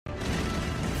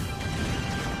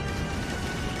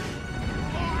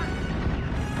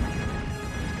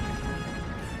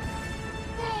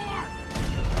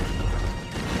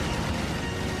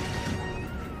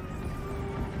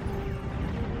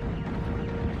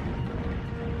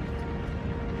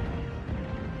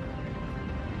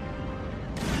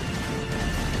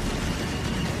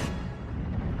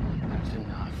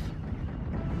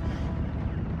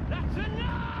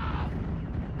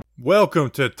Welcome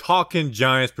to Talking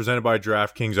Giants presented by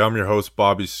DraftKings. I'm your host,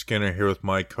 Bobby Skinner, here with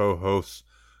my co-host,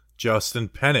 Justin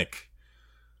Pennick.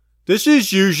 This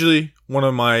is usually one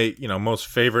of my, most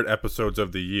favorite episodes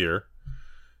of the year.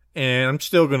 And I'm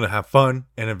still going to have fun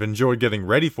and have enjoyed getting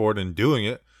ready for it and doing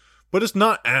it. But it's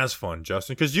not as fun,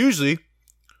 Justin, because usually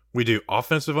we do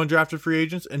offensive undrafted free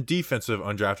agents and defensive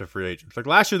undrafted free agents. Like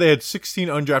last year, they had 16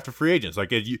 undrafted free agents.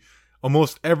 Like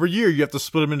almost every year, you have to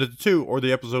split them into two or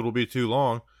the episode will be too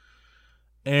long.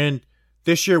 And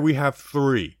this year we have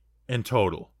 3 in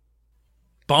total.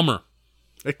 Bummer.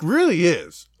 It really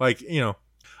is. Like,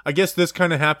 I guess this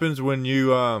kind of happens when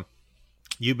you've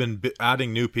been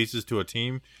adding new pieces to a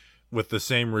team with the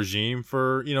same regime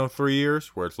for, 3 years,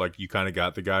 where it's like you kind of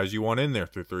got the guys you want in there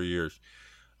through 3 years.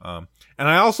 And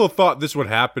I also thought this would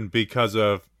happen because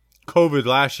of COVID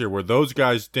last year, where those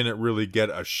guys didn't really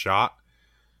get a shot.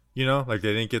 Like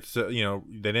they didn't get to,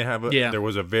 they didn't have there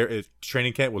was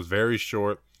training camp was very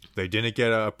short. They didn't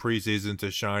get a preseason to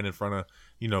shine in front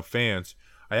of, fans.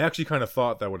 I actually kind of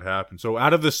thought that would happen. So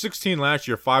out of the 16 last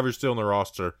year, 5 are still in the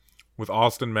roster with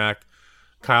Austin Mack,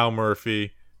 Kyle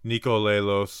Murphy, Nico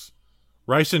Lelos,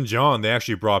 Rice and John. They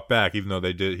actually brought back, even though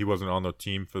he wasn't on the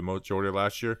team for the majority of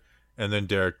last year. And then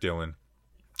Derek Dillon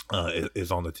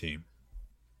is on the team.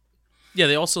 Yeah,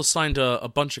 they also signed a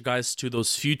bunch of guys to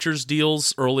those futures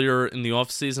deals earlier in the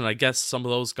offseason. I guess some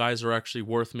of those guys are actually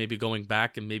worth maybe going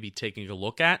back and maybe taking a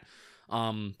look at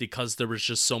because there was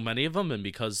just so many of them and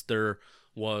because there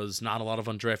was not a lot of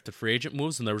undrafted free agent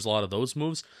moves and there was a lot of those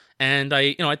moves. And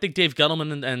I think Dave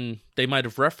Gettleman and they might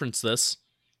have referenced this.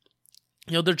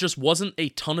 There just wasn't a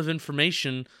ton of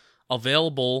information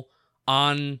available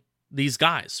on these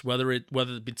guys, whether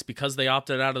it's because they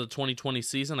opted out of the 2020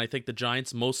 season. I think the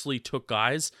Giants mostly took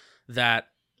guys that,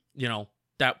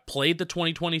 that played the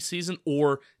 2020 season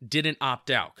or didn't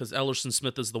opt out, because Elerson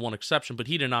Smith is the one exception, but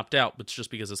he didn't opt out. But it's just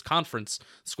because his conference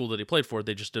school that he played for,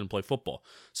 they just didn't play football.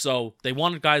 So they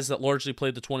wanted guys that largely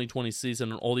played the 2020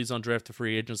 season, and all these undrafted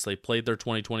free agents, they played their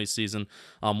 2020 season.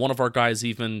 One of our guys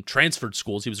even transferred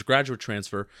schools. He was a graduate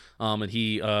transfer, and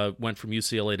he went from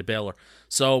UCLA to Baylor.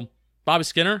 So Bobby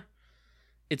Skinner,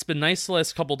 it's been nice the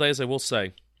last couple days, I will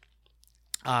say.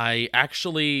 I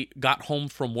actually got home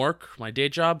from work, my day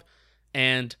job,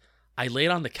 and I laid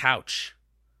on the couch,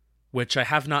 which I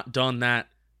have not done that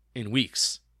in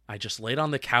weeks. I just laid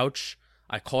on the couch,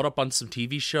 I caught up on some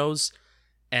TV shows,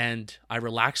 and I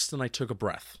relaxed and I took a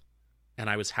breath, and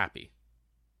I was happy.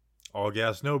 All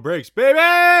gas, no brakes,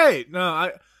 baby!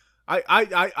 No,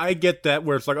 I get that,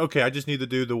 where it's like, okay, I just need to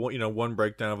do the one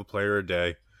breakdown of a player a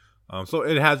day. So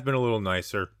it has been a little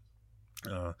nicer.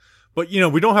 But,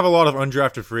 we don't have a lot of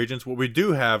undrafted free agents. What we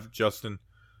do have, Justin,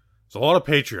 is a lot of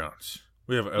Patreons.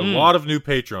 We have a lot of new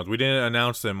Patreons. We didn't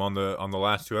announce them on the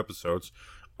last 2 episodes.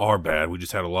 Our bad. We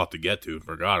just had a lot to get to.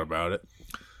 Forgot about it.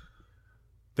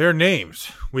 Their names.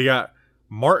 We got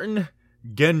Martin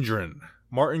Gendron.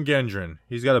 Martin Gendron.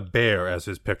 He's got a bear as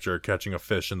his picture catching a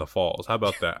fish in the falls. How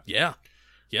about that? Yeah.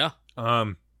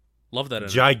 Love that.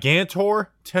 Gigantor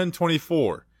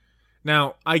 1024.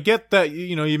 Now, I get that,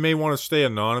 you may want to stay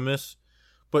anonymous,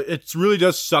 but it really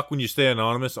does suck when you stay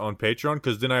anonymous on Patreon,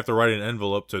 because then I have to write an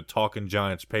envelope to Talking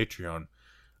Giants Patreon.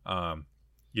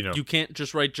 You can't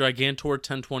just write Gigantor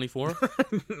 1024?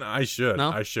 I should.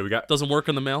 No? I should. Doesn't work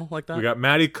in the mail like that? We got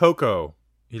Matty Coco.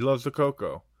 He loves the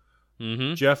cocoa.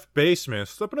 Mm-hmm. Jeff Basemith.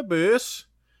 Slipping a bass.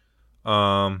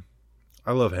 I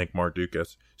love Hank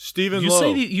Mardukas. Stephen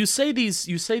Lowe. You say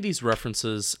these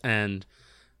references, and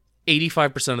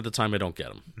 85% of the time I don't get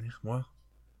them. Yeah, well,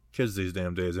 kids these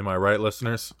damn days. Am I right,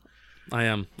 listeners? I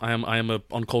am a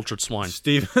uncultured swine.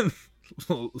 Stephen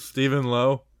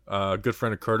Lowe, good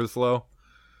friend of Curtis Lowe.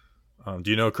 Do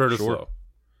you know Curtis Lowe?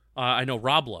 I know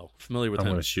Rob Lowe. Familiar with him.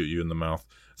 I'm going to shoot you in the mouth.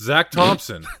 Zach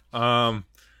Thompson.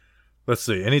 Let's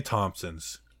see. Any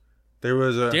Thompsons? There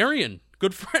was a Darian.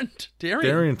 Good friend.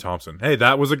 Darian Thompson. Hey,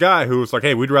 that was a guy who was like,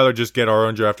 hey, we'd rather just get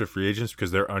our undrafted free agents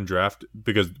because they're undrafted,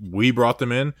 because we brought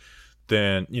them in,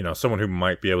 than, someone who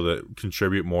might be able to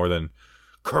contribute more than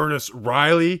Curtis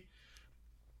Riley.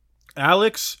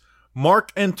 Alex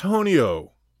Mark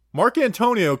Antonio. Mark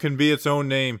Antonio can be its own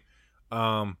name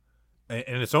in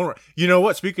its own right. You know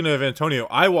what? Speaking of Antonio,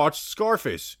 I watched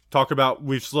Scarface. Talk about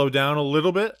we've slowed down a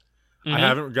little bit. Mm-hmm. I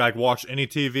haven't watched any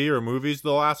TV or movies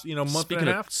the last month and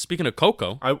a half. Speaking of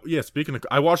Coco,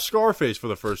 I watched Scarface for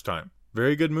the first time.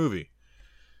 Very good movie.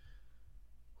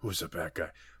 Who's the bad guy?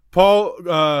 Paul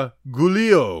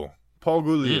Guglio.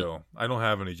 I don't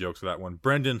have any jokes for that one.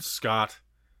 Brendan Scott,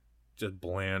 just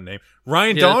bland name.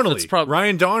 Ryan Donnelly.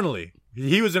 Ryan Donnelly.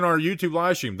 He was in our YouTube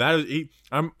live stream.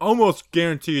 I'm almost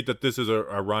guaranteed that this is a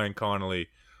Ryan Connolly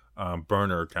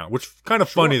burner account, which kind of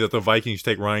funny that the Vikings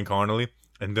take Ryan Connolly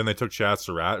and then they took Chad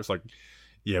Surratt. It's like,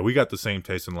 yeah, we got the same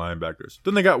taste in linebackers.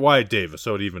 Then they got Wyatt Davis,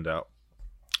 so it evened out.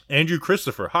 Andrew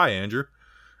Christopher. Hi, Andrew.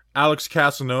 Alex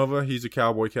Casanova. He's a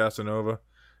Cowboy Casanova.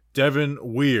 Devin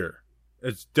Weir.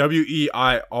 It's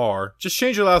Weir. Just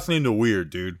change your last name to Weird,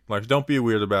 dude. Like, don't be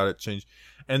weird about it. Change.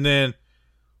 And then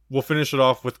we'll finish it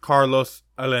off with Carlos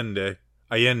Allende.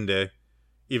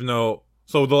 Even though,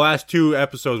 so the last 2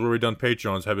 episodes where we've done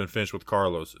Patreons have been finished with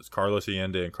Carlos. It's Carlos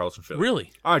Allende and Carlos from Philly.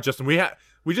 Really? All right, Justin.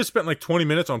 We just spent like 20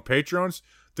 minutes on Patreons.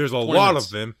 There's a lot of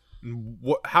them.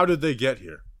 How did they get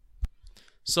here?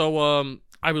 So,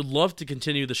 I would love to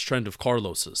continue this trend of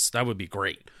Carloses. That would be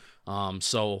great.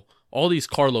 So all these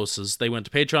Carloses, they went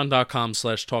to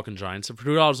patreon.com/talkinggiants, and for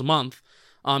 $2 a month,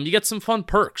 you get some fun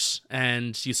perks,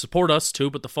 and you support us too,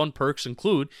 but the fun perks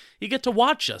include you get to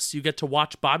watch us. You get to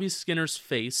watch Bobby Skinner's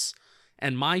face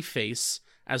and my face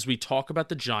as we talk about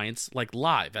the Giants like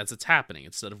live as it's happening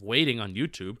instead of waiting on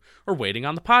YouTube or waiting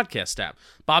on the podcast app.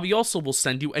 Bobby also will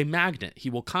send you a magnet.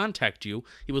 He will contact you.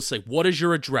 He will say, "What is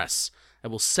your address?" I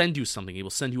will send you something. He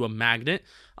will send you a magnet.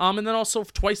 And then also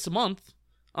twice a month,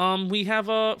 we have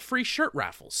a free shirt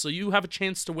raffle. So you have a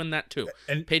chance to win that too.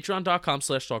 And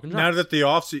patreon.com/talkinggiants. Now that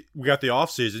we got the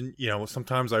off season,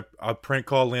 sometimes I prank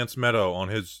call Lance Meadow on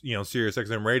his, Sirius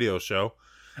XM radio show.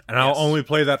 And I'll only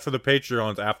play that for the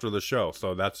Patreons after the show.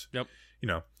 So that's,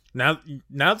 now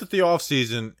that the off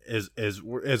season is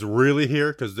really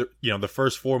here, because the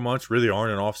first 4 months really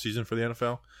aren't an off season for the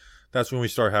NFL. That's when we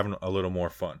start having a little more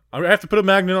fun. I have to put a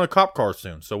magnet on a cop car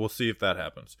soon, so we'll see if that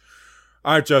happens.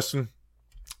 All right, Justin,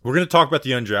 we're going to talk about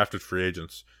the undrafted free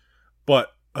agents,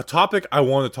 but a topic I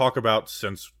want to talk about,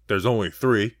 since there's only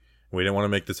 3, we didn't want to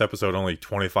make this episode only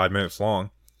 25 minutes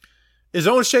long, is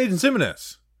Oshane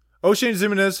Ximines. Oshane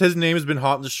Ximines, his name has been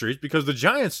hot in the streets because the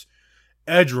Giants'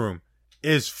 edge room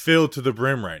is filled to the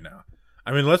brim right now.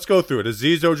 I mean, let's go through it.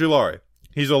 Azeez Ojulari,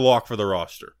 he's a lock for the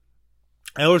roster.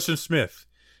 Elerson Smith,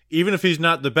 even if he's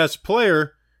not the best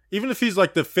player, even if he's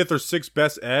like the 5th or 6th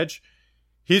best edge,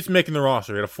 he's making the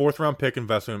roster. He had a 4th-round pick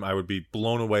investment. I would be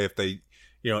blown away if they,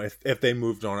 if they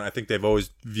moved on. I think they've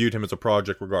always viewed him as a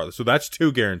project regardless. So that's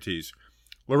 2 guarantees.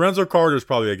 Lorenzo Carter is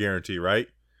probably a guarantee, right?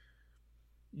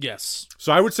 Yes.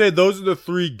 So I would say those are the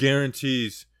 3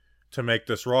 guarantees to make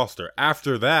this roster.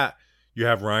 After that, you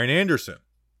have Ryan Anderson.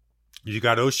 You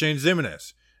got Oshane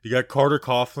Ximines. You got Carter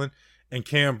Coughlin and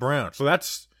Cam Brown. So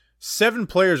that's 7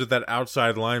 players at that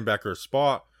outside linebacker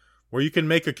spot where you can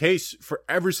make a case for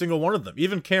every single one of them.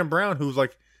 Even Cam Brown, who's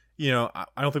like, I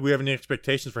don't think we have any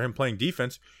expectations for him playing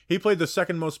defense. He played the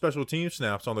 2nd most special team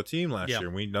snaps on the team last year.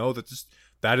 And we know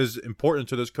that is important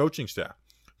to this coaching staff.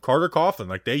 Carter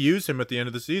Coughlin, they used him at the end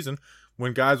of the season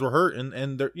when guys were hurt,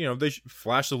 and they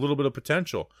flashed a little bit of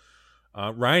potential.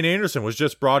 Ryan Anderson was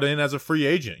just brought in as a free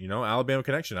agent, Alabama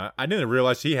connection. I didn't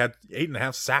realize he had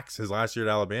 8.5 sacks his last year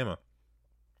at Alabama.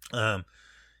 And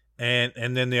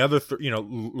then the other,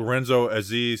 Lorenzo,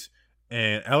 Azeez,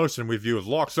 and Elerson we view as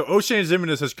locks. So Oshane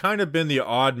Ximines has kind of been the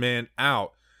odd man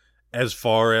out as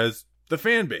far as the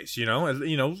fan base.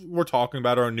 We're talking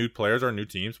about our new players, our new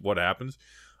teams, what happens.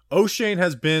 Oshane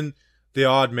has been the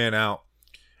odd man out,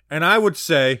 and I would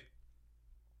say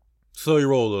slow your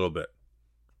roll a little bit.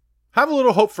 Have a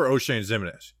little hope for Oshane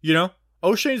Ximines.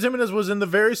 Oshane Ximines was in the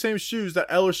very same shoes that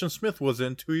Elerson Smith was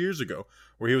in 2 years ago,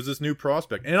 where he was this new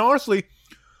prospect. And honestly,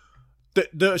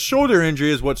 the shoulder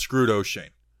injury is what screwed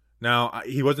Oshane. Now,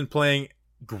 he wasn't playing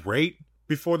great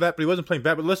before that, but he wasn't playing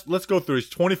bad. But let's go through. He's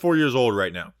 24 years old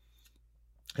right now.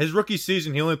 His rookie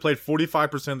season, he only played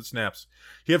 45% of the snaps.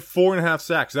 He had 4.5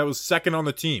 sacks. That was 2nd on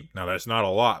the team. Now, that's not a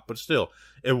lot, but still,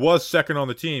 it was 2nd on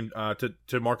the team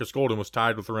to Marcus Golden, was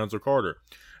tied with Lorenzo Carter.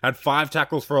 Had 5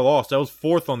 tackles for a loss. That was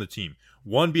 4th on the team.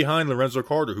 1 behind Lorenzo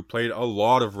Carter, who played a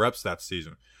lot of reps that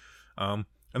season. And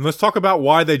let's talk about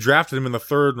why they drafted him in the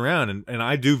 3rd round. And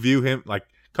I do view him,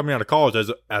 coming out of college,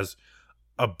 as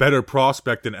a better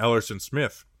prospect than Elerson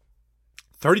Smith.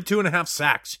 32.5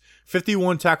 sacks,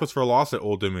 51 tackles for a loss at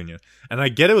Old Dominion. And I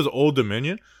get it was Old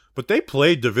Dominion, but they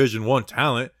played Division I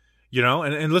talent,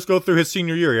 and let's go through his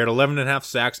senior year. He had 11.5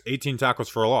 sacks, 18 tackles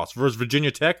for a loss. Versus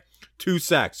Virginia Tech, 2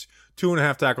 sacks,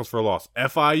 2.5 tackles for a loss.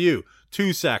 FIU,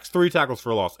 2 sacks, 3 tackles for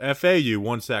a loss. FAU,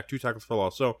 1 sack, 2 tackles for a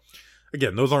loss. So,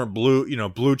 again, those aren't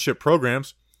blue chip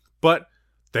programs, but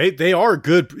they are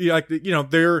good.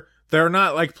 They're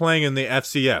not playing in the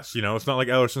FCS. It's not like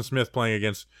Elerson Smith playing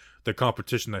against the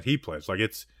competition that he plays.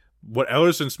 It's what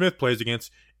Elerson Smith plays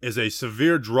against is a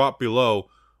severe drop below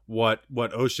what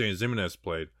Oshane Ximines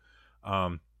played.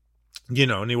 And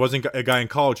he wasn't a guy in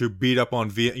college who beat up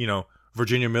on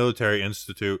Virginia Military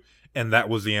Institute and that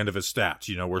was the end of his stats.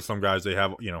 You know, where some guys they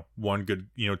have one good,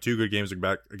 two good games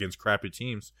back against crappy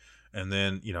teams, and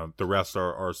then the rest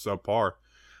are subpar.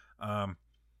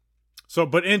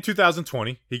 But in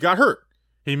 2020 he got hurt.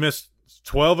 He missed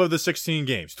 12 of the 16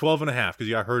 games, 12 and a half, because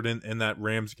he got hurt in that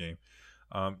Rams game.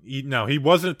 He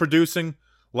wasn't producing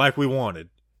like we wanted.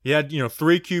 He had 3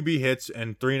 QB hits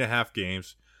and 3.5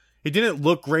 games. He didn't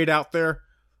look great out there.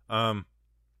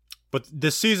 But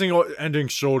the season-ending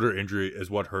shoulder injury is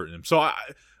what hurt him. So,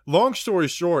 long story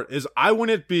short, is I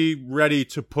wouldn't be ready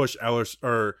to push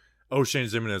Oshane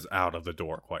Ximines out of the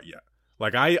door quite yet.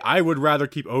 Like I would rather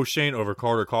keep Oshane over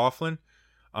Carter Coughlin,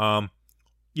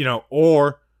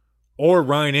 or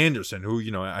Ryan Anderson,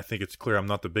 who I think it's clear I'm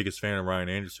not the biggest fan of Ryan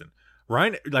Anderson.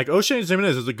 Oshane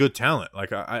Ximines is a good talent.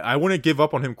 Like I wouldn't give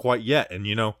up on him quite yet. And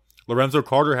Lorenzo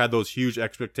Carter had those huge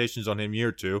expectations on him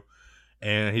year 2.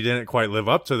 And he didn't quite live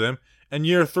up to them. And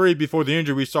year 3, before the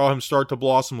injury, we saw him start to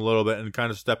blossom a little bit and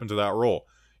kind of step into that role.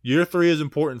 Year 3 is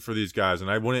important for these guys, and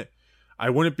I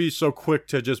wouldn't be so quick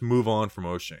to just move on from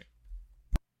Oshane.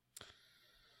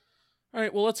 All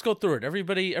right, well, let's go through it.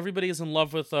 Everybody is in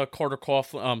love with Carter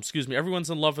Coughlin. Everyone's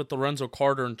in love with Lorenzo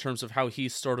Carter in terms of how he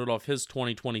started off his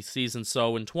 2020 season.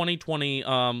 So in 2020,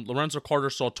 Lorenzo Carter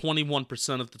saw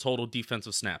 21% of the total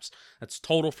defensive snaps. That's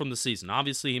total from the season.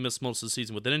 Obviously, he missed most of the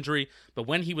season with an injury, but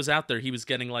when he was out there, he was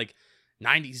getting like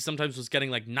 90. He sometimes was getting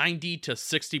like 90 to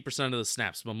 60% of the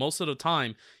snaps, but most of the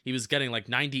time, he was getting like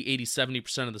 90, 80,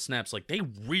 70% of the snaps. Like, they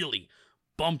really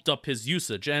bumped up his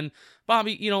usage. And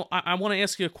Bobby, I want to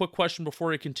ask you a quick question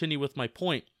before I continue with my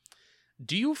point.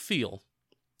 Do you feel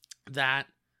that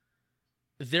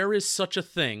there is such a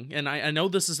thing, and I know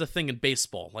this is a thing in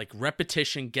baseball, like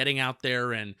repetition, getting out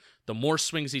there, and the more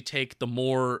swings you take, the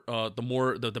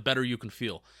better you can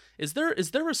feel. Is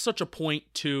there such a point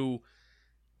to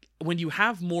when you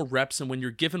have more reps and when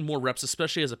you're given more reps,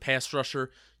 especially as a pass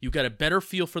rusher, you got a better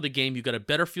feel for the game, you got a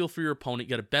better feel for your opponent,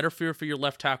 you got a better feel for your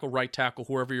left tackle, right tackle,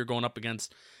 whoever you're going up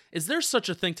against. Is there such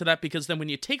a thing to that? Because then when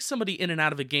you take somebody in and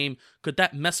out of a game, could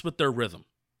that mess with their rhythm?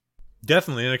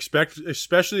 Definitely, and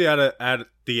especially at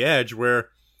the edge where,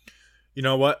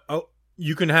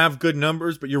 you can have good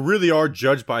numbers, but you really are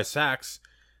judged by sacks,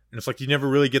 and it's like you never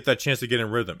really get that chance to get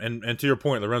in rhythm. And to your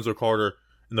point, Lorenzo Carter,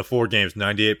 in the 4 games,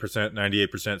 98%,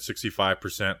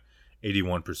 65%,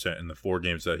 81% in the 4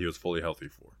 games that he was fully healthy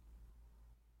for.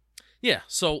 Yeah,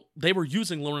 so they were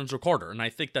using Lorenzo Carter, and I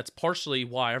think that's partially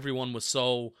why everyone was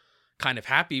so kind of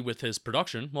happy with his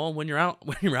production. Well, when you're out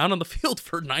on the field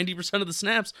for 90% of the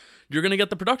snaps, you're going to get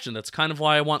the production. That's kind of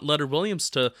why I want Leonard Williams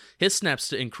his snaps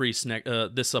to increase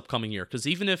this upcoming year, because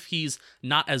even if he's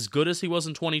not as good as he was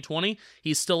in 2020,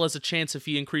 he still has a chance if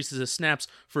he increases his snaps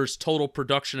for his total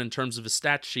production in terms of his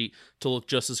stat sheet to look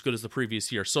just as good as the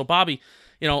previous year. So Bobby,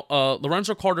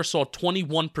 Lorenzo Carter saw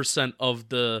 21% of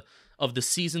the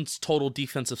season's total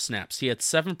defensive snaps. He had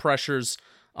 7 pressures.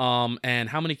 And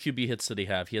how many QB hits did he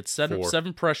have? He had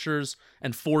 7 pressures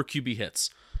and 4 QB hits.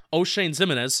 Oshane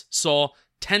Ximines saw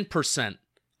 10%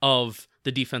 of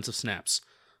the defensive snaps.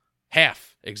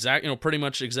 Half, pretty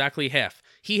much exactly half.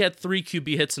 He had 3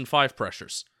 QB hits and 5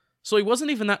 pressures. So he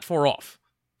wasn't even that far off.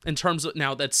 In terms of,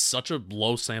 now that's such a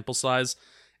low sample size,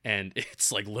 and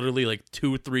it's like literally like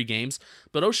 2 or 3 games.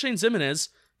 But Oshane Ximines,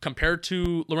 compared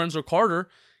to Lorenzo Carter,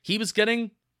 he was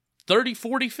getting 30,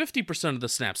 40, 50% of the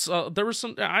snaps. There was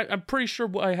some, I'm pretty sure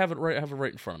I have it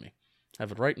right in front of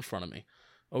me.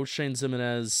 Oshane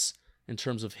Ximines, in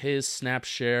terms of his snap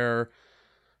share,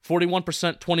 41%,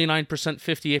 29%,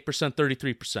 58%,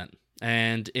 33%.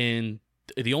 And in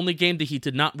the only game that he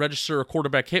did not register a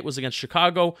quarterback hit was against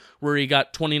Chicago, where he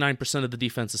got 29% of the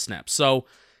defensive snaps. So,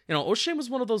 Oshane was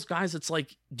one of those guys that's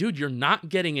like, dude, you're not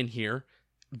getting in here.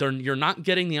 You're not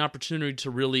getting the opportunity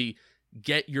to really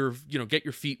get your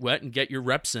feet wet and get your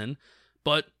reps in,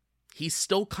 but he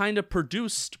still kind of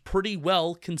produced pretty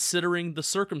well considering the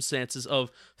circumstances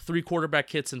of 3 quarterback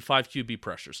hits and 5 QB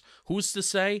pressures. Who's to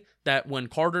say that when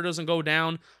Carter doesn't go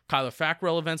down, Kyler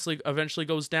Fackrell eventually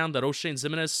goes down, that Oshane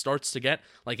Ximines starts to get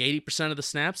like 80% of the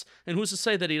snaps? And who's to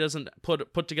say that he doesn't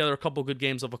put together a couple good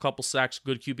games of a couple sacks,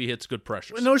 good QB hits, good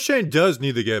pressures? And Oshane does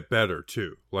need to get better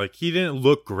too. Like, he didn't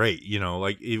look great,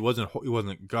 like he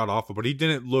wasn't god awful, but he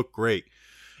didn't look great.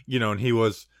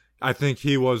 And I think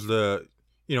he was the,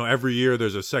 every year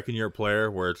there's a second-year player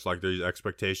where it's like there's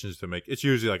expectations to make. It's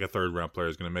usually like a third-round player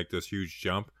is going to make this huge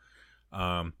jump.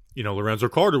 Lorenzo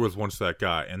Carter was once that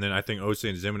guy, and then I think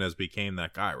Oshane Ximines became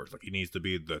that guy where it's like he needs to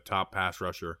be the top pass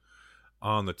rusher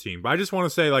on the team. But I just want to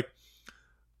say, like,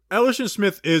 Elerson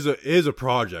Smith is a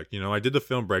project. I did the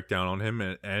film breakdown on him,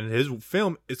 and his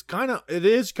film is kind of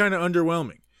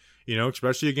underwhelming.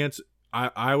 Especially against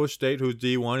Iowa State, who's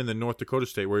D1, and then North Dakota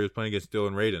State, where he was playing against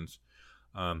Dylan Radins.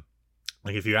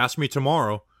 Like if you ask me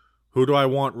tomorrow, who do I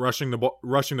want rushing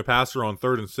the passer on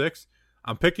 3rd and 6?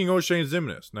 I'm picking Oshane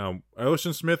Ximines. Now,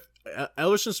 Elerson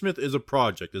Smith is a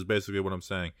project, is basically what I'm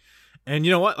saying. And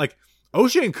you know what? Like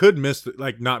Oshane could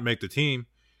not make the team.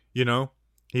 You know,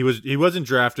 he wasn't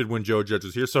drafted when Joe Judge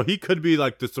was here, so he could be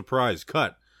like the surprise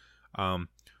cut.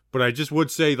 But I just would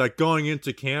say, like going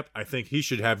into camp, I think he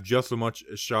should have just as much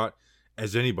a shot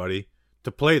as anybody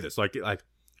to play this. Like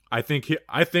I think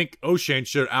Oshane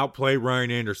should outplay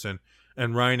Ryan Anderson,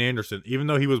 and Ryan Anderson, even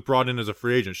though he was brought in as a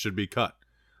free agent, should be cut.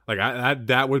 Like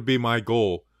that would be my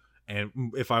goal.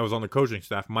 And if I was on the coaching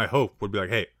staff, my hope would be like,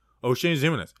 hey, Oshane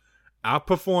Ximines,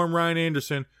 outperform Ryan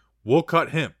Anderson. We'll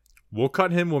cut him.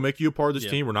 We'll make you a part of this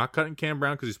team. We're not cutting Cam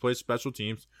Brown because he's played special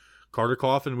teams. Carter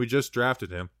Coughlin, we just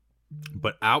drafted him.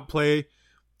 But outplay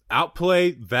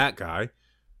that guy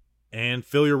and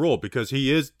fill your role, because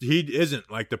he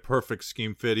isn't like the perfect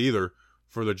scheme fit either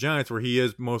for the Giants, where he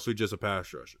is mostly just a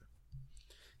pass rusher.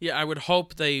 Yeah, I would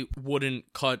hope they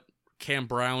wouldn't cut Cam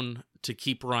Brown to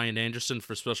keep Ryan Anderson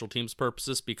for special teams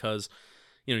purposes, because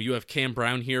you have Cam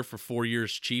Brown here for 4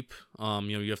 years cheap.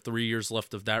 You have 3 years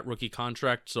left of that rookie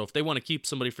contract. So if they want to keep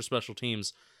somebody for special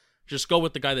teams, just go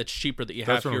with the guy that's cheaper that you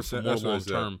have here for more long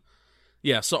term.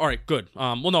 Yeah, so all right, good.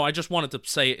 Well, no, I just wanted to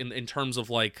say in terms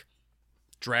of like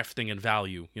drafting and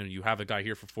value, you have a guy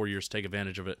here for 4 years, take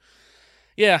advantage of it.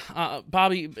 Yeah,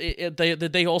 Bobby,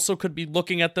 they also could be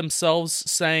looking at themselves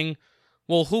saying,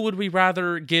 well, who would we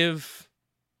rather give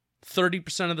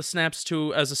 30% of the snaps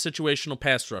to as a situational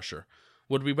pass rusher?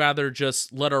 Would we rather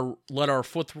just let our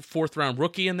fourth round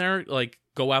rookie in there, like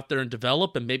go out there and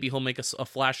develop, and maybe he'll make a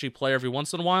flashy play every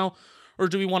once in a while? Or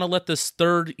do we want to let this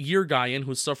third-year guy in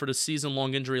who suffered a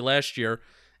season-long injury last year,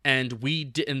 and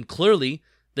clearly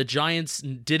the Giants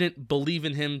didn't believe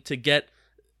in him to get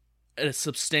a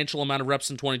substantial amount of reps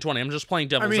in 2020. I'm just playing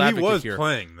devil's advocate here. He was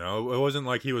playing, though. It wasn't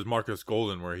like he was Marcus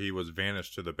Golden, where he was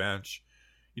vanished to the bench.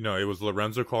 It was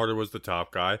Lorenzo Carter was the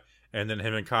top guy, and then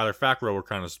him and Kyler Fackrell were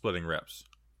kind of splitting reps.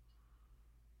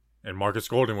 And Marcus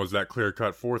Golden was that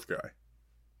clear-cut fourth guy.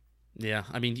 Yeah,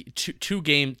 I mean, two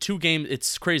game.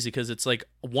 It's crazy because it's like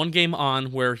one game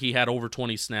on where he had over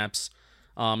 20 snaps,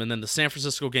 and then the San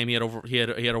Francisco game he had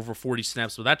over 40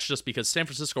 snaps. But that's just because San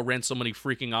Francisco ran so many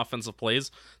freaking offensive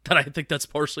plays that I think that's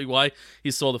partially why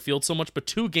he saw the field so much. But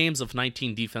 2 games of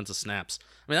 19 defensive snaps.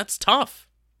 I mean, that's tough.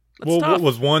 Tough. What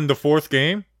was one the fourth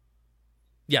game?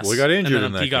 Yes, well, he got injured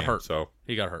in that he got game, hurt. So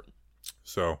he got hurt.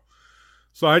 So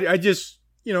I just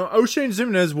Oshane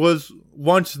Ximines was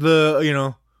once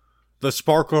the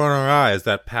sparkle in our eye as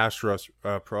that pass rush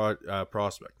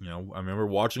prospect. I remember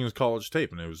watching his college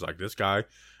tape, and it was like, this guy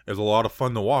is a lot of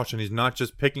fun to watch, and he's not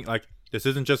just picking, like, this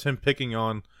isn't just him picking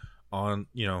on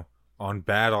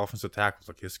bad offensive tackles.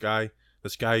 Like,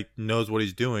 this guy knows what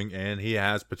he's doing, and he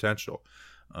has potential.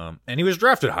 And he was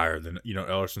drafted higher than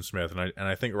Elerson Smith, and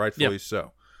I think rightfully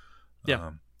so.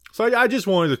 Yeah. So I just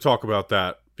wanted to talk about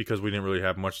that because we didn't really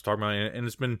have much to talk about, and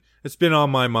it's been on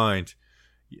my mind.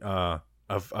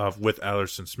 With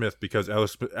Elerson Smith, because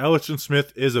Elerson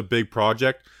Smith is a big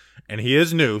project, and he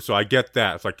is new, so I get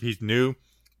that. It's like he's new.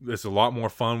 It's a lot more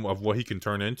fun of what he can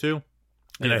turn into,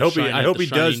 and I hope he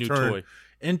does turn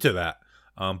into that.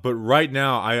 But right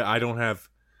now, I don't have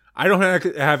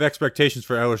expectations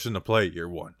for Elerson to play year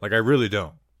one. Like, I really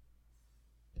don't.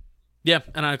 Yeah,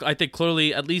 and I think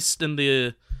clearly, at least in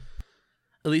the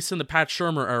Pat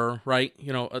Shurmur era, right?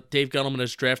 Dave Gettleman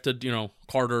has drafted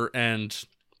Carter and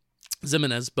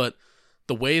Ximines, but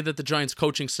the way that the Giants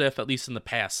coaching staff, at least in the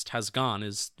past, has gone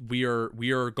is we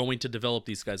are going to develop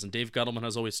these guys. And Dave Gettleman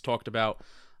has always talked about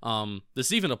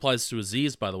this. Even applies to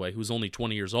Aziz, by the way, who's only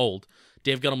 20 years old.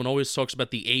 Dave Gettleman always talks about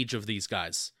the age of these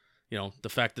guys. The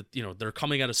fact that they're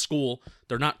coming out of school,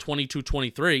 they're not 22,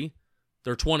 23,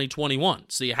 they're 20, 21.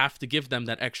 So you have to give them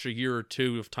that extra year or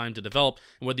two of time to develop.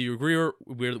 And whether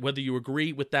you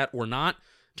agree with that or not,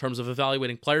 in terms of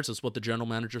evaluating players, is what the general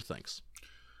manager thinks.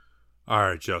 All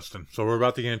right, Justin. So we're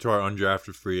about to get into our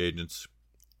undrafted free agents.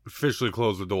 Officially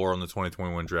close the door on the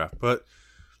 2021 draft. But,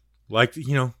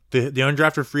 the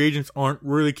undrafted free agents aren't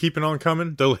really keeping on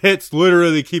coming. The hits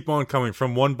literally keep on coming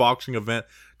from one boxing event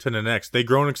to the next. They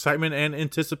grow in excitement and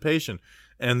anticipation.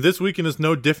 And this weekend is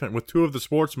no different, with 2 of the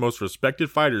sport's most respected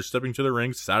fighters stepping to the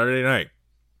ring Saturday night.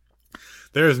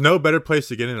 There is no better place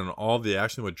to get in on all of the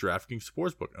action with DraftKings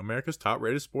Sportsbook, America's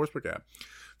top-rated sportsbook app.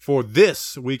 For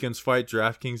this weekend's fight,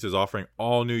 DraftKings is offering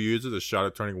all new users a shot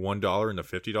at turning $1 into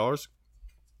 $50.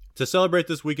 To celebrate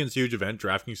this weekend's huge event,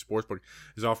 DraftKings Sportsbook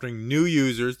is offering new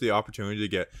users the opportunity to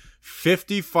get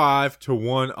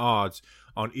 55-1 odds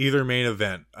on either main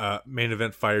event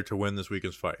fighter to win this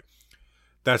weekend's fight.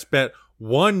 That's bet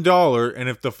 $1, and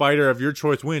if the fighter of your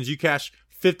choice wins, you cash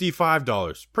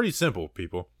 $55. Pretty simple,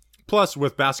 people. Plus,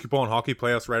 with basketball and hockey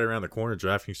playoffs right around the corner,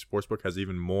 DraftKings Sportsbook has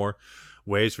even more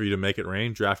ways for you to make it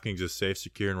rain. DraftKings is safe,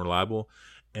 secure, and reliable,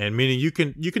 and meaning you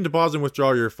can deposit and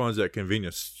withdraw your funds at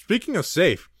convenience. Speaking of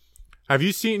safe, have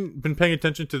you been paying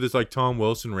attention to this like Tom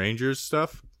Wilson Rangers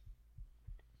stuff?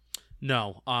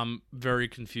 No, I'm very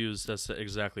confused as to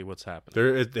exactly what's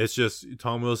happening. It's just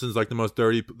Tom Wilson's like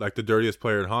the dirtiest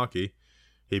player in hockey.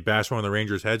 He bashed one of the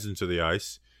Rangers' heads into the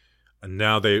ice, and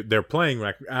now they're playing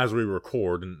like as we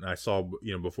record. And I saw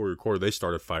before we recorded they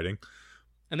started fighting,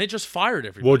 and they just fired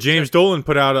everybody. Well, James Dolan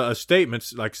put out a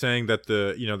statement like saying that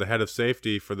the head of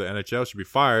safety for the NHL should be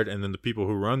fired, and then the people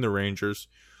who run the Rangers,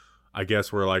 I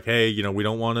guess, were like, hey, we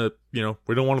don't want to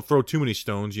throw too many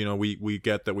stones. We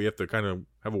get that we have to kind of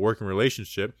have a working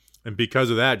relationship, and because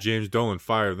of that, James Dolan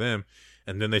fired them.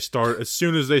 And then as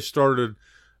soon as they started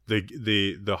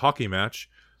the hockey match,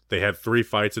 they had 3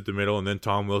 fights at the middle, and then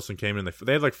Tom Wilson came in.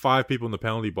 They had like 5 people in the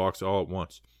penalty box all at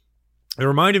once. It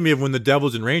reminded me of when the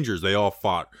Devils and Rangers, they all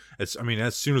fought. As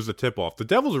soon as the tip-off. The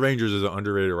Devils and Rangers is an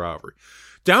underrated rivalry.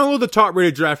 Download the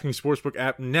top-rated DraftKings Sportsbook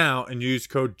app now and use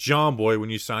code JOHNBOY when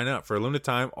you sign up. For a limited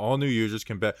time, all new users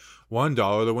can bet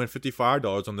 $1 to win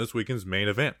 $55 on this weekend's main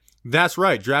event. That's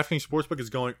right. DraftKings Sportsbook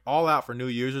is going all out for new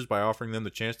users by offering them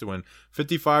the chance to win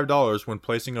 $55 when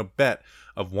placing a bet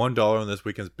of $1 on this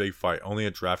weekend's big fight. Only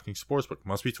at DraftKings Sportsbook.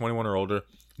 Must be 21 or older.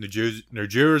 New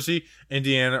Jersey,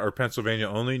 Indiana, or Pennsylvania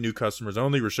only. New customers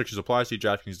only. Restrictions apply. See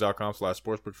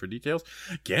DraftKings.com/sportsbook for details.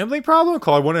 Gambling problem?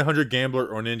 Call 1-800-GAMBLER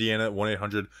or in Indiana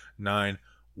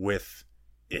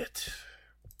 1-800-9-WITH-IT.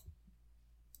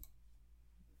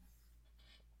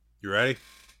 You ready?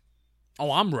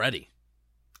 Oh, I'm ready.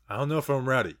 I don't know if I'm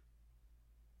ready.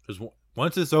 Because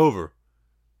once it's over,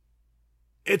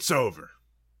 it's over.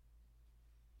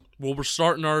 Well, we're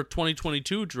starting our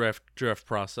 2022 draft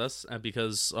process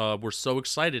because we're so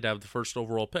excited to have the first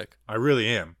overall pick. I really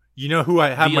am. You know who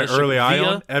I have my early eye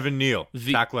on? Evan Neal,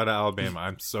 tackle out of Alabama.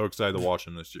 I'm so excited to watch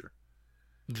him this year.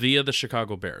 Via the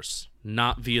Chicago Bears,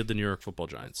 not via the New York Football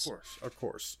Giants. Of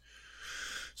course.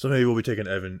 So maybe we'll be taking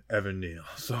Evan Neal.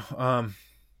 So,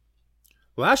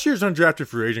 last year's undrafted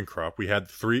free agent crop, we had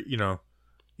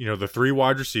the 3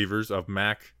 wide receivers of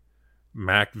Mac,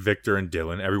 Victor, and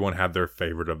Dylan. Everyone had their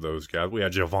favorite of those guys. We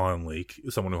had Javon Leake,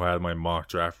 someone who had my mock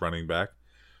draft running back.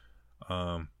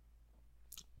 Kyle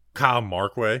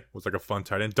Markway was like a fun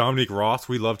tight end. Dominique Ross,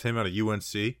 we loved him out of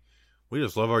UNC. We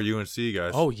just love our UNC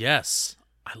guys. Oh, yes.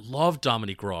 I love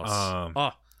Dominique Ross.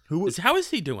 How is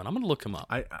he doing? I'm going to look him up.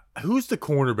 Who's the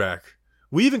cornerback?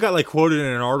 We even got quoted in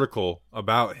an article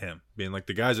about him being like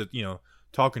the guys that,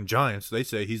 talking Giants. They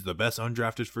say he's the best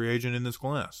undrafted free agent in this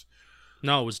class.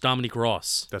 No, it was Dominique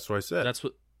Ross. That's what I said. That's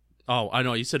what. Oh, I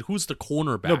know. You said who's the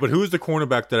cornerback? No, but who's the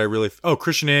cornerback that I really?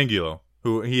 Christian Angulo,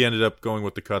 who he ended up going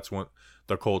with the Colts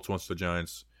once the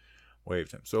Giants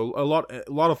waived him. So a lot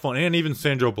of fun, and even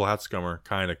Sandro Blatscomer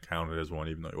kind of counted as one,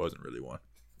 even though he wasn't really one.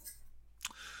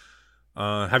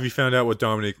 Have you found out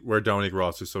where Dominique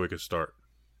Ross is so we could start?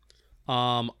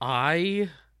 I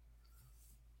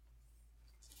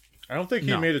don't think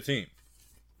he made a team.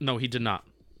 No, he did not.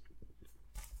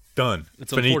 Done.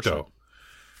 It's Finito. Unfortunate.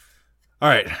 All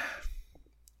right.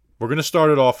 We're going to start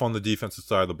it off on the defensive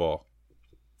side of the ball.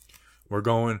 We're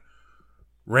going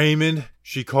Raymond.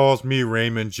 She calls me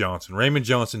Raymond Johnson. Raymond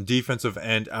Johnson, defensive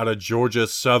end out of Georgia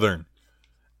Southern.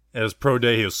 At his pro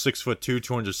day, he was 6'2",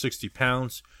 260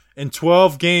 pounds. In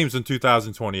 12 games in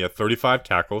 2020, he had 35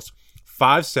 tackles,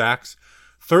 5 sacks,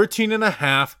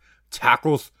 13.5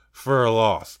 tackles for a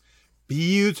loss.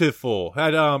 Beautiful.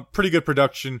 Had pretty good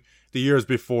production the years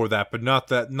before that, but not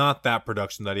that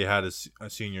production that he had his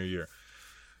senior year.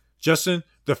 Justin,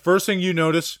 the first thing you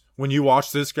notice when you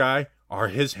watch this guy are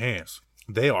his hands.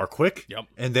 They are quick,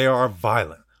 and they are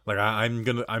violent. Like I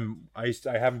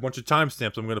have a bunch of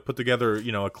timestamps. I'm gonna put together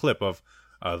a clip of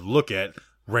look at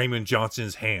Raymond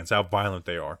Johnson's hands, how violent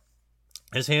they are.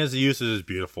 His hands usage is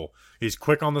beautiful. He's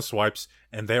quick on the swipes,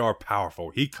 and they are powerful.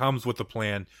 He comes with a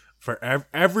plan for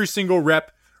every single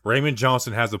rep. Raymond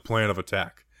Johnson has a plan of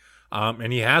attack,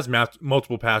 and he has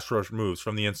multiple pass rush moves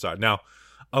from the inside. Now,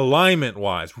 alignment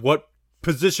wise, what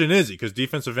position is he? Because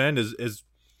defensive end is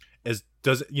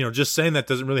just saying that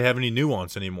doesn't really have any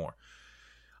nuance anymore.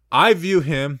 I view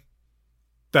him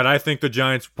that I think the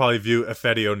Giants probably view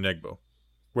Ifeadi Odenigbo,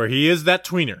 where he is that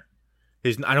tweener.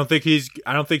 I don't think he's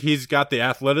got the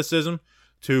athleticism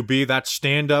to be that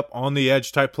stand up on the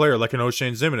edge type player like an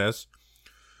Oshane Ximines,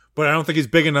 but I don't think he's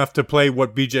big enough to play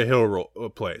what BJ Hill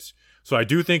plays. So I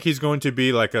do think he's going to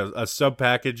be like a sub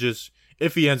packages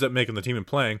if he ends up making the team and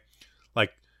playing,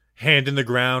 like hand in the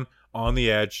ground on the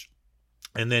edge.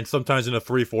 And then sometimes in a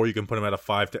 3-4, you can put him at a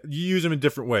 5. You use him in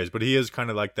different ways, but he is kind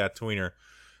of like that tweener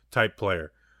type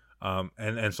player.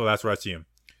 And so that's where I see him.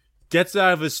 Gets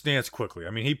out of his stance quickly.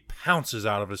 I mean, he pounces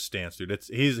out of his stance, dude.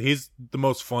 He's the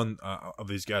most fun of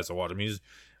these guys to watch. I mean,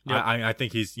 I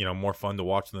think he's more fun to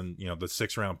watch than the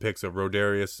 6th-round picks of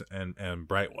Rodarius and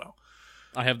Brightwell.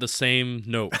 I have the same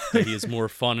note that he is more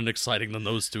fun and exciting than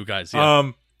those two guys.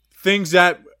 Yeah. Things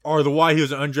that are the why he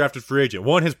was an undrafted free agent.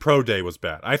 One, his pro day was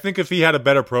bad. I think if he had a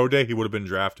better pro day, he would have been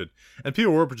drafted. And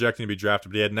people were projecting to be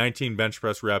drafted, but he had 19 bench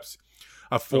press reps,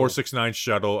 a 4.69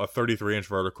 shuttle, a 33-inch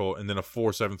vertical, and then a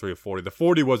 4.73 of 40. The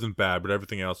 40 wasn't bad, but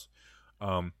everything else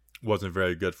wasn't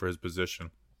very good for his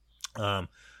position.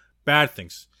 Bad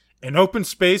things. In open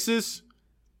spaces,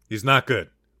 he's not good.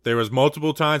 There was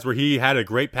multiple times where he had a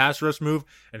great pass rush move,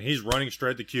 and he's running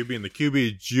straight to QB, and the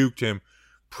QB juked him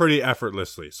pretty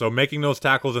effortlessly. So making those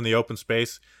tackles in the open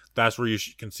space, that's where you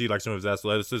can see like some of his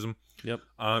athleticism. Yep.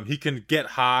 He can get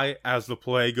high as the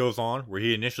play goes on, where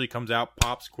he initially comes out,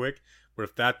 pops quick. But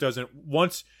if that doesn't,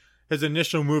 once his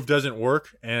initial move doesn't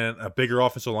work and a bigger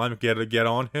offensive lineman get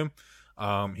on him,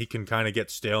 he can kind of get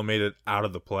stalemated out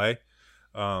of the play.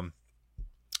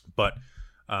 But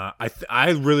I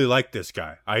really like this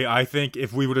guy. I think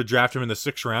if we would have drafted him in the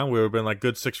 6th round, we would have been like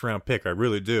good 6th-round pick. I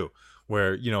really do.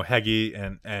 Where Heggie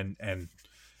and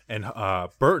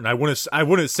Burton, I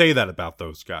wouldn't say that about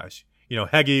those guys.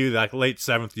 Heggie, like late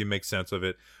 7th, you make sense of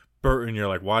it. Burton, you're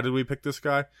like, why did we pick this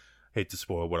guy? Hate to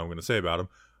spoil what I'm going to say about him,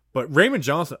 but Raymond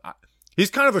Johnson, he's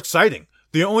kind of exciting.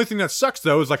 The only thing that sucks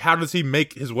though is like, how does he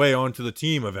make his way onto the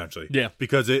team eventually? Yeah,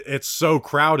 because it's so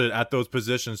crowded at those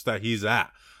positions that he's at.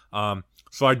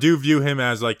 So I do view him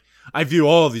as like, I view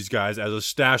all of these guys as a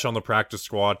stash on the practice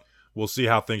squad. We'll see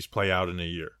how things play out in a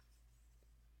year.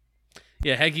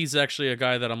 Yeah, Heggie's actually a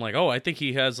guy that I'm like, I think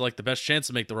he has like the best chance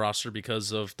to make the roster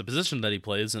because of the position that he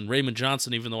plays. And Raymond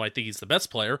Johnson, even though I think he's the best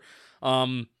player,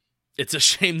 it's a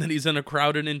shame that he's in a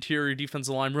crowded interior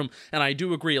defensive line room. And I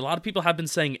do agree. A lot of people have been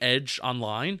saying edge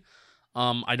online.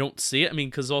 I don't see it. I mean,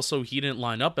 because also he didn't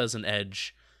line up as an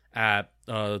edge at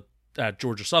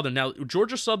Georgia Southern. Now,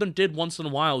 Georgia Southern did once in a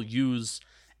while use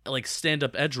like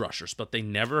stand-up edge rushers, but they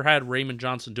never had Raymond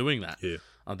Johnson doing that. Yeah.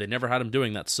 They never had him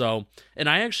doing that. So, and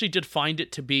I actually did find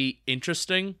it to be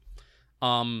interesting.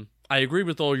 I agree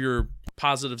with all your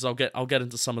positives. I'll get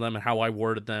into some of them and how I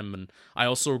worded them, and I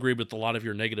also agree with a lot of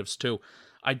your negatives too.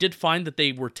 I did find that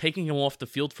they were taking him off the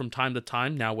field from time to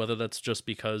time. Now, whether that's just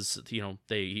because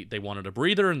they wanted a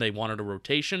breather and they wanted a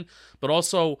rotation, but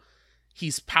also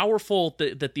he's powerful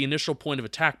at the initial point of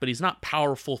attack, but he's not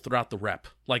powerful throughout the rep.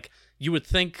 Like you would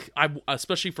think,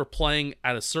 especially for playing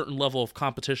at a certain level of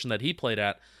competition that he played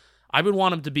at, I would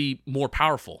want him to be more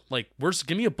powerful. Like,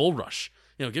 give me a bull rush.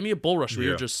 Give me a bull rush where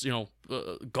you're just,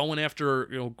 going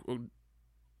after,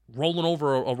 rolling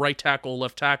over a right tackle,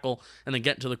 left tackle, and then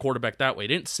getting to the quarterback that way.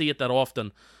 Didn't see it that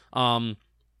often.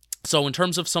 So in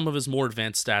terms of some of his more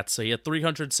advanced stats, so he had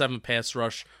 307 pass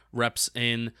rush reps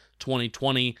in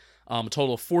 2020, a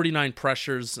total of 49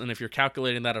 pressures, and if you're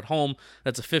calculating that at home,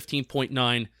 that's a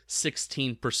 15.9,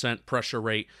 16% pressure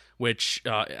rate, which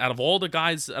out of all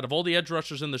the edge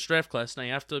rushers in this draft class, now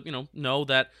you have to know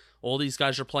that all these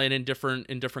guys are playing in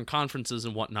different conferences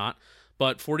and whatnot.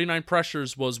 But 49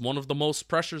 pressures was one of the most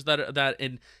pressures that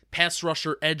in pass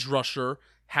rusher, edge rusher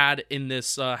had in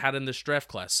this draft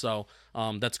class. So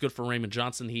that's good for Raymond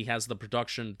Johnson. He has the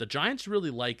production. The Giants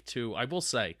really like to, I will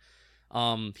say,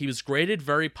 he was graded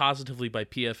very positively by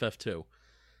PFF too.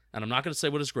 And I'm not going to say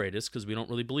what his grade is because we don't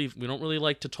really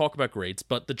like to talk about grades.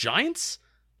 But the Giants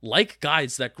like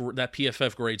guys that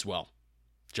PFF grades well.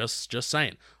 Just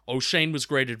saying. Oshane was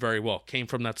graded very well. Came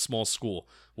from that small school.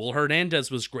 Will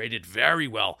Hernandez was graded very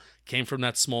well. Came from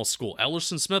that small school.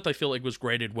 Elerson Smith, I feel like, was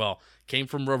graded well. Came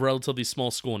from a relatively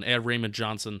small school. And add Raymond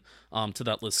Johnson to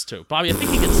that list too. Bobby, I think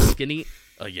he gets skinny.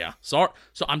 Yeah. Sorry.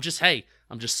 So I'm just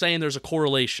saying there's a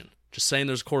correlation.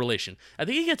 I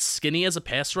think he gets skinny as a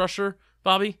pass rusher,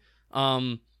 Bobby.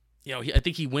 I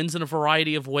think he wins in a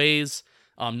variety of ways.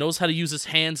 Knows how to use his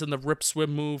hands in the rip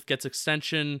swim move. Gets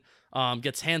extension.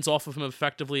 Gets hands off of him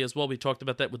effectively as well. We talked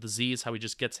about that with the Z's, how he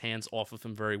just gets hands off of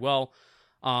him very well.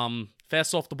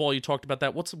 Fast off the ball, you talked about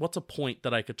that. What's a point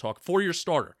that I could talk? 4-year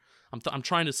starter. I'm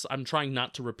trying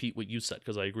not to repeat what you said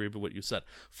because I agree with what you said.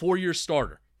 4-year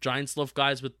starter. Giants love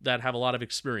guys that have a lot of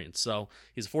experience. So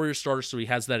he's a 4-year starter, so he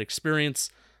has that experience.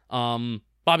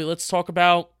 Bobby, let's talk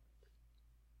about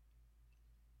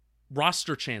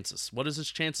roster chances. What is his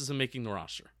chances of making the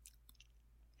roster?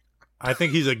 I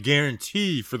think he's a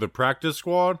guarantee for the practice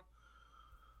squad.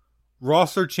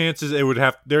 roster chances, there would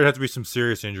have to be some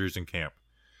serious injuries in camp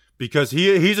because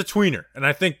he's a tweener, and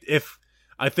I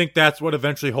think that's what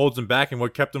eventually holds him back and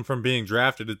what kept him from being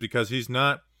drafted is because he's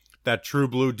not that true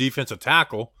blue defensive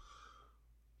tackle,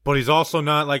 but he's also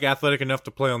not like athletic enough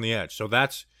to play on the edge. So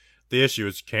that's the issue: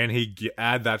 is can he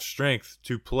add that strength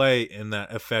to play in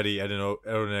that Ifedi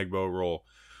Odenigbo role?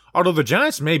 Although the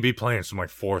Giants may be playing some like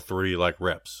 4-3 like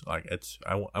reps, like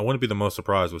I wouldn't be the most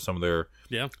surprised with some of their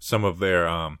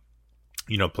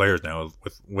players now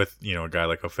with a guy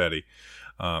like Ifedi.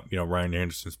 Ryan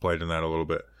Anderson's played in that a little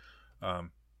bit.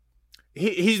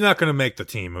 He's not going to make the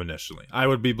team initially. I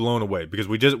would be blown away because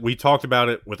we talked about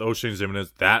it with Oshane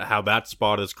Ximines, how that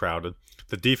spot is crowded.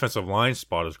 The defensive line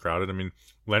spot is crowded. I mean,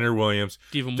 Leonard Williams,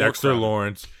 Dexter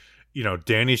Lawrence,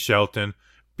 Danny Shelton,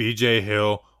 B.J.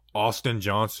 Hill, Austin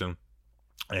Johnson,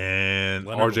 and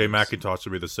R.J. McIntosh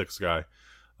will be the sixth guy.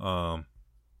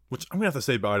 Which I'm going to have to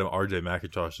say bye to R.J.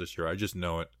 McIntosh this year. I just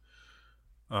know it.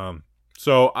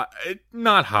 So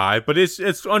not high, but it's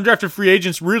undrafted free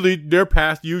agents. Really, their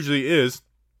path usually is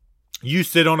you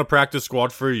sit on a practice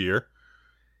squad for a year.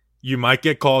 You might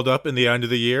get called up in the end of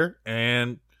the year,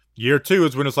 and year two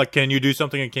is when it's like, can you do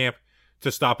something in camp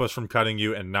to stop us from cutting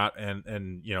you and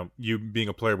you being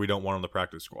a player we don't want on the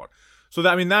practice squad. So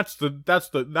that's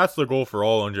the goal for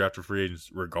all undrafted free agents,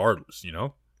 regardless.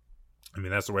 I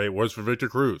mean that's the way it was for Victor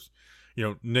Cruz.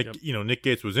 Nick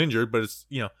Gates was injured, but it's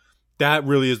that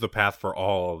really is the path for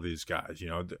all of these guys.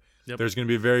 There's going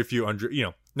to be very few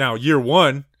now year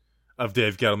one of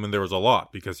Dave Gettleman, there was a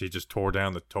lot because he just tore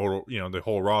down the total, the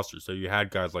whole roster. So you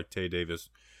had guys like Tay Davis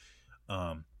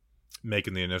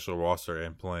making the initial roster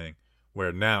and playing,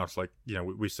 where now it's like,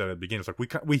 we said at the beginning, it's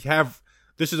like we have,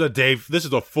 this is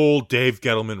a full Dave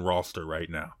Gettleman roster right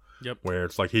now. Yep. Where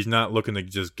it's like he's not looking to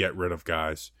just get rid of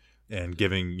guys and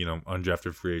giving,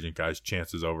 undrafted free agent guys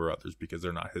chances over others because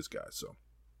they're not his guys. So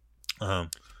I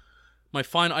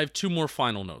have two more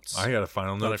final notes. I got a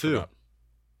final note too. Forgot.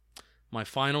 My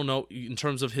final note in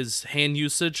terms of his hand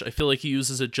usage, I feel like he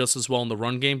uses it just as well in the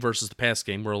run game versus the pass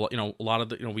game. Where a lot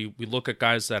of we look at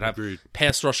guys that have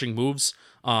pass rushing moves.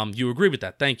 You agree with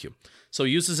that? Thank you. So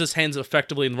he uses his hands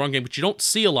effectively in the run game, which you don't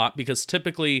see a lot because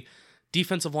typically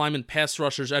defensive linemen, pass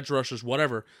rushers, edge rushers,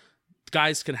 whatever.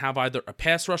 Guys can have either a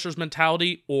pass rusher's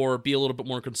mentality or be a little bit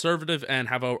more conservative and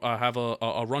have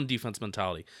a run defense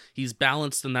mentality. He's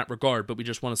balanced in that regard, but we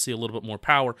just want to see a little bit more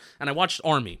power. And I watched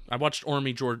Army.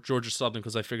 Georgia Southern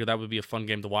because I figured that would be a fun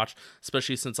game to watch,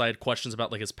 especially since I had questions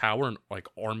about like his power and like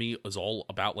Army is all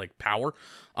about like power.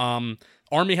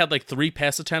 Army had like 3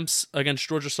 pass attempts against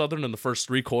Georgia Southern in the first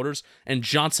 3 quarters, and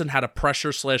Johnson had a pressure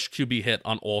 / QB hit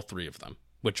on all 3 of them,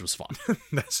 which was fun.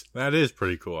 That is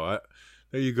pretty cool.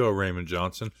 There you go, Raymond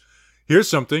Johnson. Here's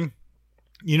something.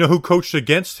 You know who coached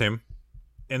against him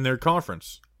in their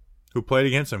conference? Who played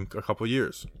against him a couple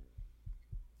years?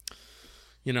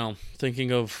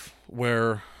 Thinking of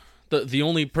where the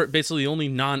only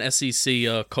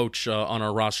non-SEC coach on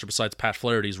our roster besides Pat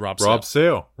Flaherty is Rob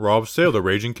Sale. Rob Sale, the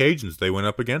Raging Cajuns. They went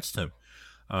up against him.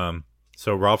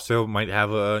 So Rob Sale might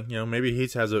have maybe he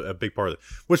has a big part of it.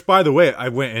 Which, by the way, I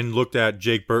went and looked at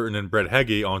Jake Burton and Brett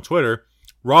Heggie on Twitter.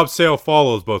 Rob Sale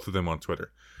follows both of them on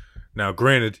Twitter. Now,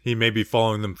 granted, he may be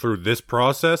following them through this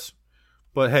process,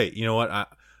 but hey, you know what?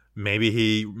 Maybe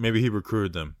he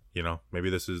recruited them.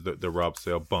 Maybe this is the Rob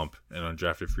Sale bump in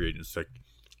undrafted free agents. Like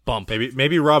bump.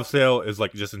 Maybe Rob Sale is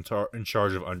like just in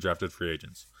charge of undrafted free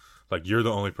agents. Like you're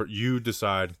the only you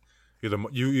decide.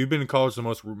 You've been in college the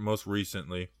most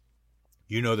recently.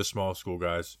 The small school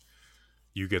guys.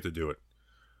 You get to do it.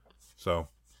 So,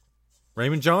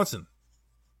 Raymond Johnson.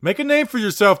 Make a name for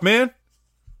yourself, man.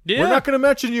 Yeah. We're not going to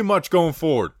mention you much going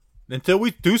forward until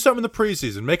we do something in the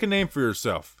preseason. Make a name for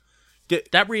yourself.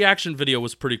 That reaction video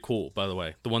was pretty cool, by the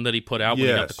way. The one that he put out when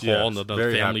he got the call and the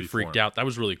family freaked out. That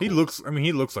was really cool. He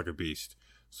looks like a beast.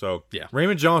 So, yeah.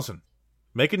 Raymond Johnson,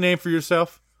 make a name for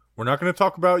yourself. We're not going to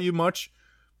talk about you much.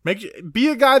 Be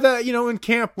a guy that, in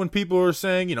camp when people are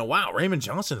saying, wow, Raymond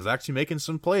Johnson is actually making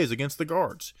some plays against the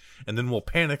guards. And then we'll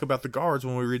panic about the guards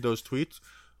when we read those tweets.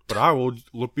 But I will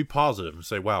be positive and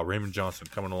say, wow, Raymond Johnson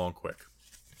coming along quick.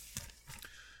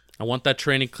 I want that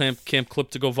training camp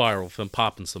clip to go viral with him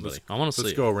popping somebody. I want to see it.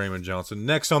 Let's go, Raymond Johnson.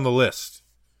 Next on the list,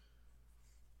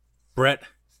 Brett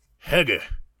Heggie.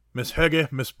 Miss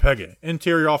Peggy.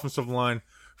 Interior offensive line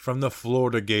from the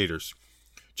Florida Gators.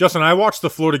 Justin, I watched the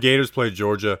Florida Gators play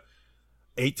Georgia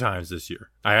 8 times this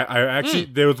year. I actually,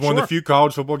 there was one of the few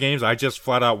college football games I just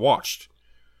flat out watched.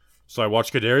 So I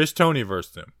watched Kadarius Toney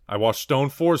versus them. I watched Stone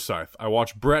Forsythe. I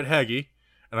watched Brett Heggie.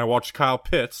 And I watched Kyle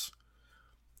Pitts.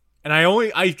 And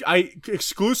I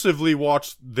exclusively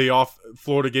watched the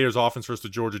Florida Gators offense versus the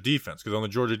Georgia defense, because on the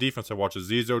Georgia defense I watched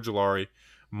Azeez Ojulari,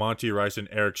 Monty Rice, and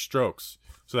Eric Stokes.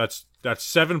 So that's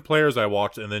 7 players I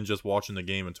watched, and then just watching the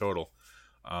game in total.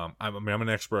 I'm an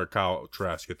expert at Kyle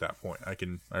Trask at that point.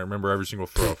 I remember every single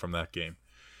throw from that game.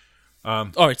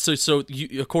 All right, so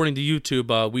according to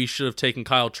YouTube, we should have taken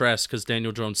Kyle Trask because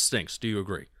Daniel Jones stinks. Do you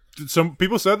agree? Some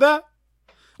people said that?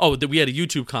 Oh, we had a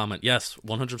YouTube comment. Yes,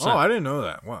 100%. Oh, I didn't know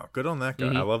that. Wow, good on that guy.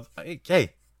 I love.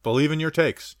 Hey, believe in your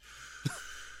takes.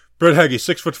 Brett Heggie,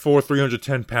 6'4",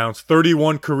 310 pounds,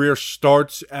 31 career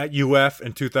starts at UF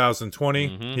in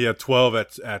 2020. He had 12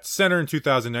 at center in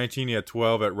 2019. He had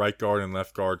 12 at right guard and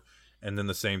left guard, and then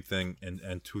the same thing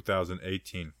in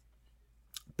 2018.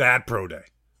 Bad pro day.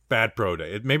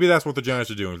 Maybe that's what the Giants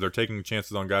are doing. They're taking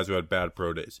chances on guys who had bad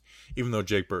pro days, even though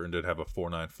Jake Burton did have a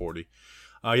 4.9 40.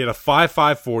 He had a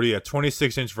 5.5 40, a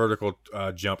 26-inch vertical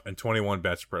jump, and 21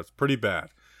 bench press. Pretty bad.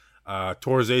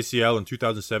 Tore his ACL in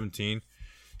 2017.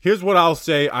 Here's what I'll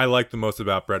say I like the most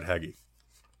about Brett Heggie.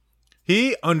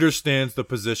 He understands the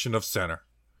position of center.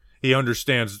 He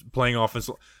understands playing offense.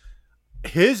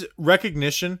 His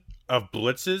recognition of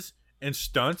blitzes and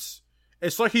stunts,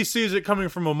 it's like he sees it coming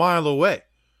from a mile away.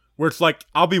 Where it's like,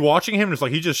 I'll be watching him, and it's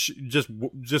like he just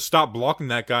stop blocking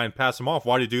that guy and pass him off.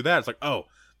 Why do you do that? It's like, oh,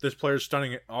 this player's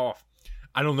stunning it off.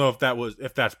 I don't know if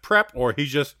that's prep, or he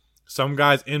just, some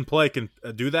guys in play can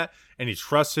do that, and he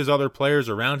trusts his other players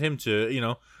around him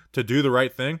to do the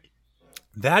right thing.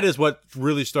 That is what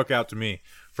really stuck out to me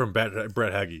from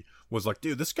Brett Heggie, was like,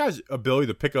 dude, this guy's ability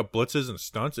to pick up blitzes and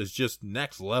stunts is just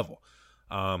next level.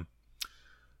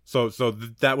 So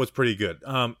that was pretty good.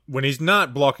 When he's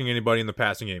not blocking anybody in the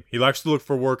passing game, he likes to look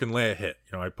for work and lay a hit.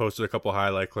 I posted a couple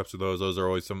highlight clips of those. Those are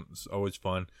always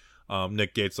fun.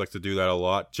 Nick Gates likes to do that a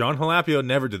lot. John Halapio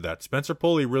never did that. Spencer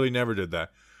Pulley really never did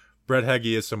that. Brett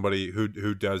Heggie is somebody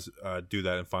who does do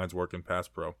that and finds work in pass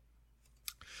pro.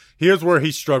 Here's where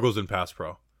he struggles in pass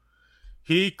pro.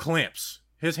 He clamps.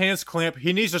 His hands clamp.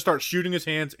 He needs to start shooting his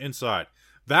hands inside.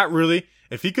 That really,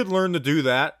 if he could learn to do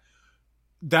that,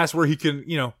 that's where he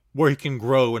can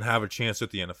grow and have a chance at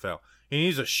the NFL. He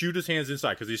needs to shoot his hands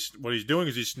inside, because what he's doing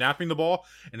is he's snapping the ball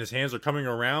and his hands are coming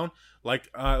around like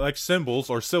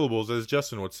cymbals or syllables, as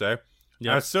Justin would say.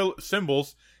 Yeah,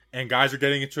 symbols, and guys are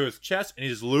getting into his chest, and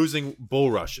he's losing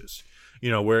bull rushes.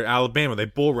 Where Alabama, they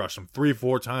bull rushed him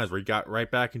 3-4 times, where he got right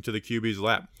back into the QB's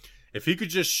lap. If he could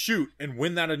just shoot and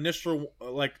win that initial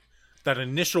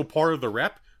part of the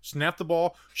rep, snap the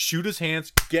ball, shoot his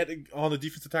hands, get on the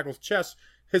defensive tackle's chest,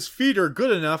 his feet are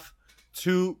good enough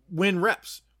to win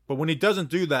reps. But when he doesn't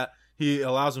do that, he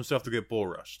allows himself to get bull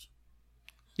rushed.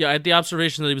 Yeah, I had the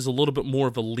observation that he was a little bit more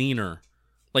of a leaner.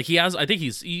 Like I think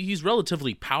he's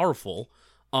relatively powerful,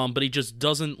 but he just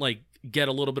doesn't get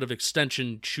a little bit of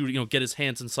extension shooting, get his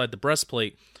hands inside the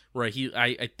breastplate, right?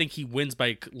 I think he wins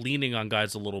by leaning on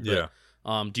guys a little bit.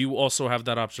 Yeah. Do you also have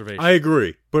that observation? I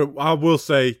agree, but I will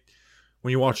say,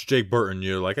 when you watch Jake Burton,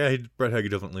 you're like, hey, Brett Heggie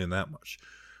doesn't lean that much.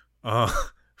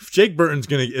 Jake Burton's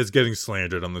is getting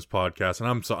slandered on this podcast,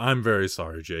 and I'm very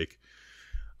sorry, Jake.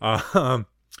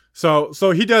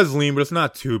 So he does lean, but it's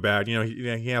not too bad. He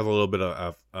has a little bit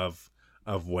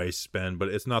of waist spin, but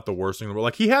it's not the worst thing in the world.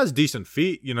 Like, he has decent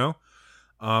feet, in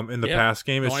the pass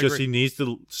game. It's just he needs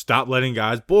to stop letting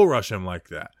guys bull rush him like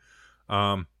that.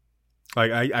 I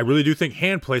really do think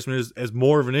hand placement is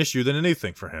more of an issue than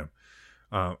anything for him.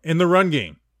 In the run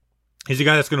game, he's a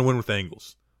guy that's going to win with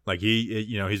angles. Like,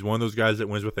 he's one of those guys that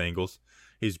wins with angles.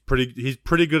 He's pretty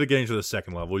good at getting to the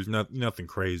second level. He's nothing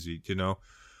crazy,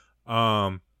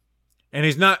 and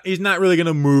he's not really going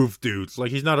to move dudes.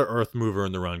 Like, he's not an earth mover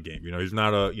in the run game. He's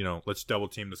not let's double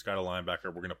team this guy to linebacker.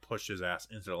 We're going to push his ass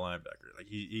into the linebacker. Like,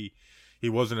 he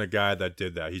wasn't a guy that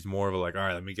did that. He's more of a, like, all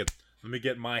right, let me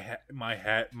get my hat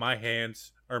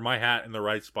in the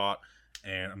right spot,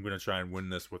 and I'm going to try and win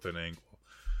this with an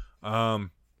angle.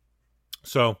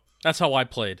 So that's how I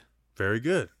played. Very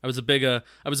good. I was a big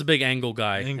angle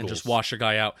guy and just wash a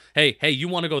guy out. Hey, you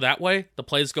want to go that way? The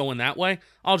play's going that way.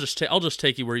 I'll just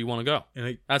take you where you want to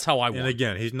go. That's how I won. And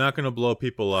again, he's not going to blow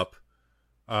people up.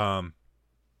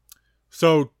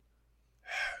 So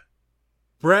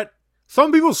Brett,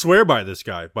 some people swear by this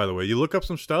guy. By the way, you look up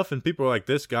some stuff and people are like,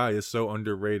 "This guy is so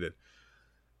underrated."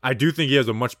 I do think he has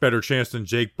a much better chance than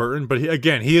Jake Burton, but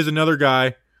he is another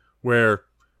guy where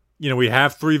we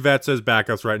have 3 vets as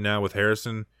backups right now with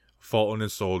Harrison, Fulton,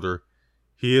 and Solder.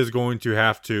 He is going to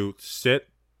have to sit,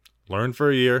 learn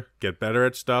for a year, get better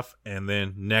at stuff, and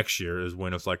then next year is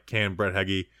when it's like, can Brett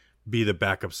Heggie be the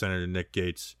backup center to Nick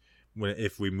Gates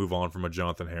if we move on from a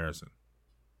Jonathan Harrison?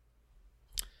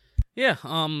 Yeah,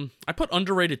 I put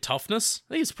underrated toughness.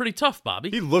 I think he's pretty tough, Bobby.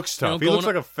 He looks tough. He looks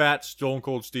like a fat Stone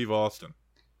Cold Steve Austin.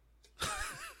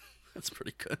 That's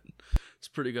pretty good. It's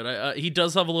pretty good. He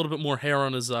does have a little bit more hair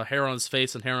on his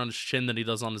face and hair on his chin than he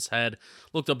does on his head.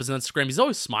 Looked up his Instagram. He's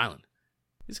always smiling.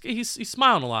 He's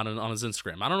smiling a lot on his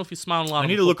Instagram. I don't know if he's smiling a lot. I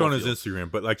need to look on his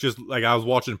Instagram, but just I was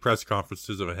watching press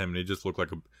conferences of him, and he just looked like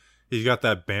he's got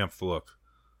that Bamf look.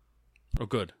 Oh,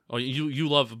 good. Oh, you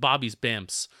love Bobby's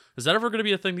Bamps. Is that ever going to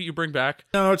be a thing that you bring back?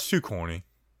 No, it's too corny.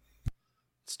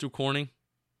 It's too corny?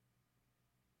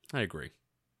 I agree.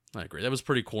 That was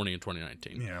pretty corny in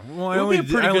 2019. Yeah, well, I only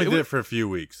did it for a few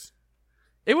weeks.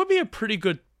 It would be a pretty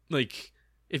good,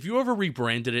 if you ever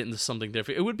rebranded it into something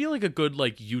different, it would be like a good,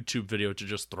 YouTube video to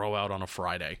just throw out on a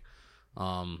Friday.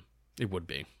 It would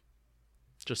be.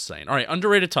 Just saying. All right,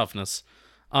 underrated toughness.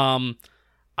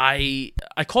 I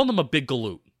called him a big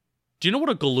galoot. Do you know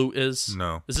what a galoot is?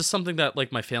 No. Is this something that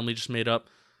my family just made up?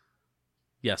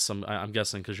 Yes, I'm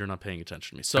guessing because you're not paying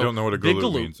attention to me. So I don't know what a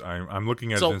galoot means. I'm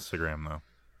looking at his Instagram though.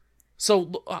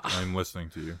 So I'm listening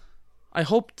to you. I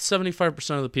hope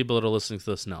 75% of the people that are listening to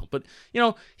this know. But he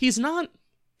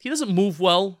doesn't move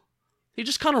well. He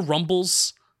just kind of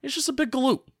rumbles. He's just a big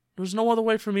galoot. There's no other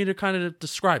way for me to kind of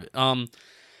describe it. I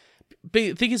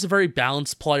think he's a very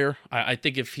balanced player. I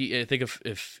think if he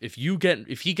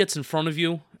gets in front of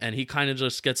you and he kind of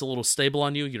just gets a little stable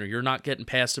on you, you're not getting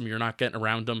past him, you're not getting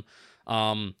around him.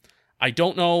 I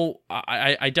don't know.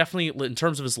 I definitely, in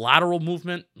terms of his lateral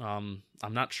movement, I'm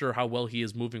not sure how well he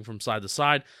is moving from side to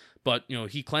side, but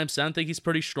he clamps down. I think he's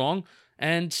pretty strong,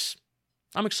 and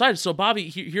I'm excited. So Bobby,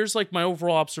 here's my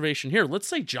overall observation here. Let's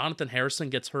say Jonathan Harrison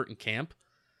gets hurt in camp.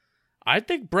 I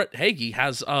think Brett Heggie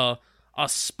has a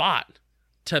spot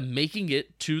to making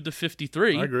it to the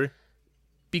 53. I agree.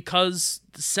 Because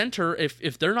the center,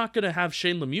 if they're not going to have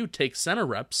Shane Lemieux take center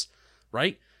reps,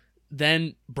 right,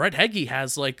 then Brett Heggie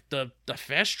has the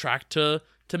fast track to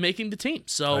making the team.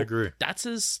 So I agree.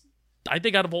 I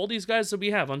think out of all these guys that we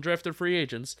have, undrafted free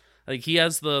agents, I think he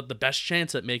has the best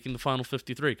chance at making the final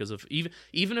 53. Because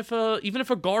even if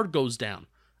a guard goes down,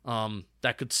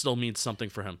 that could still mean something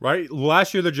for him. Right.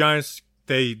 Last year the Giants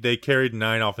they carried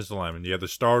 9 offensive linemen. You had the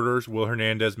starters: Will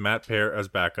Hernandez, Matt Peart as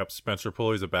backup, Spencer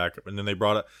Pulley as a backup, and then they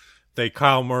brought up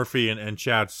Kyle Murphy and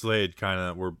Chad Slade kind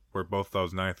of were both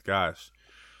those 9th guys.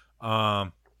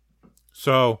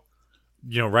 So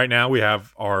right now we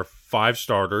have our 5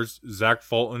 starters: Zach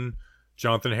Fulton,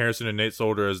 Jonathan Harrison, and Nate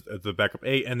Solder as the backup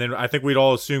 8, and then I think we'd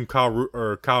all assume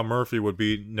Kyle Murphy would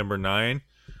be number 9.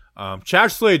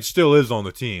 Chad Slade still is on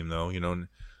the team though,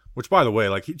 which by the way,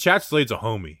 Chad Slade's a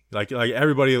homie. Like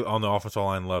everybody on the offensive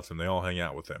line loves him. They all hang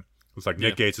out with him. It's like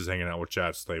Nick Gates is hanging out with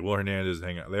Chad Slade. Will Hernandez is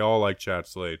hanging out. They all like Chad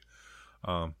Slade.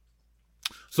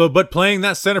 But playing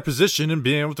that center position and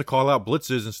being able to call out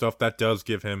blitzes and stuff, that does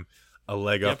give him a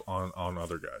leg up on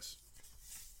other guys.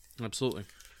 Absolutely.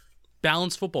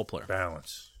 Balanced football player.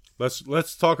 Balance.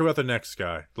 Let's talk about the next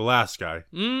guy. The last guy.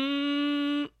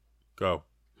 Go.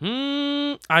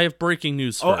 I have breaking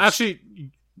news first. Oh, actually,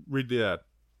 read the ad.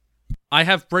 I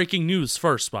have breaking news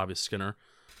first, Bobby Skinner.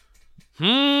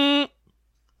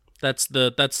 That's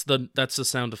the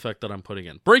sound effect that I'm putting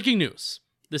in. Breaking news.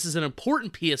 This is an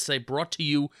important PSA brought to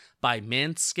you by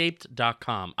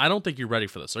Manscaped.com. I don't think you're ready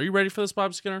for this. Are you ready for this,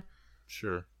 Bobby Skinner?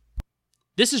 Sure.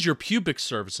 This is your pubic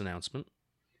service announcement,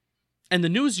 and the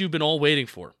news you've been all waiting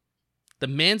for. The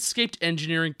Manscaped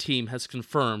engineering team has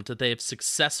confirmed that they have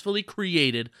successfully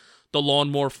created the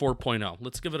Lawnmower 4.0.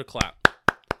 Let's give it a clap.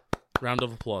 Round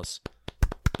of applause.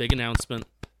 Big announcement.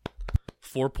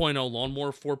 4.0,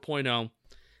 Lawnmower 4.0,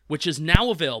 which is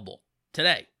now available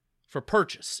today for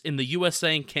purchase in the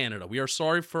USA and Canada. We are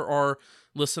sorry for our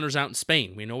listeners out in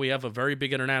Spain. We know we have a very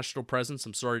big international presence.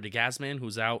 I'm sorry to Gazman,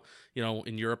 who's out,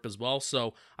 in Europe as well.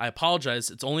 So I apologize.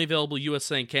 It's only available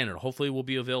USA and Canada. Hopefully it will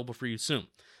be available for you soon.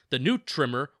 The new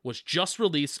trimmer was just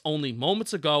released only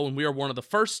moments ago, and we are one of the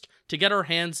first to get our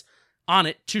hands on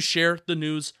it to share the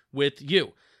news with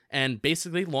you. And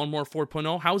basically, Lawnmower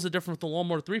 4.0, how is it different from the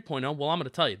Lawnmower 3.0? Well, I'm going to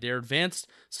tell you. Their advanced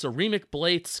ceramic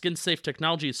blade skin-safe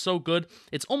technology is so good,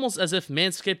 it's almost as if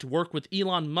Manscaped worked with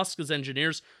Elon Musk's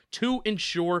engineers to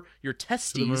ensure your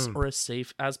testes are as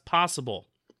safe as possible.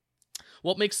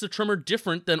 What makes the trimmer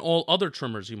different than all other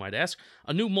trimmers, you might ask?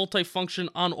 A new multifunction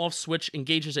on-off switch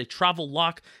engages a travel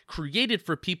lock created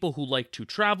for people who like to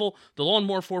travel. The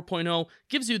Lawnmower 4.0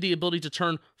 gives you the ability to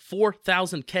turn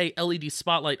 4000K LED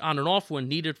spotlight on and off when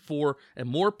needed for a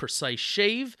more precise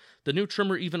shave. The new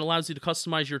trimmer even allows you to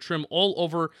customize your trim all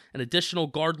over an additional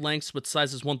guard lengths with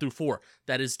sizes 1 through 4.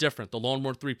 That is different. The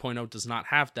Lawnmower 3.0 does not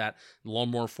have that. The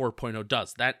Lawnmower 4.0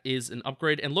 does. That is an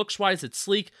upgrade. And looks-wise, it's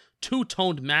sleek,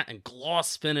 two-toned matte and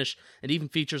gloss finish. It even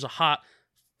features a hot,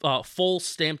 full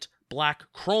stamped black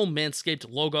chrome Manscaped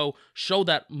logo. Show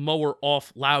that mower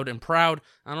off loud and proud.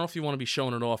 I don't know if you want to be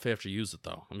showing it off after you use it,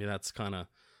 though. I mean, it's kind of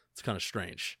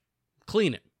strange.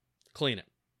 Clean it.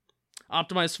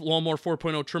 Optimized Lawnmower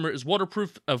 4.0 trimmer is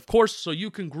waterproof, of course, so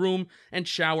you can groom and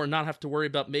shower and not have to worry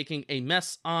about making a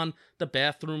mess on the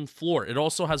bathroom floor. It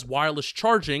also has wireless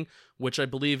charging, which I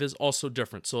believe is also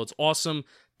different. So it's awesome.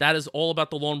 That is all about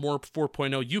the Lawnmower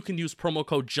 4.0. You can use promo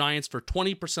code GIANTS for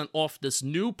 20% off this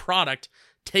new product.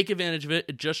 Take advantage of it.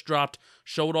 It just dropped.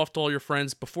 Show it off to all your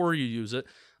friends before you use it.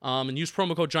 And use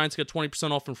promo code GIANTS to get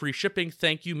 20% off and free shipping.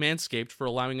 Thank you, Manscaped, for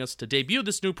allowing us to debut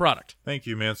this new product. Thank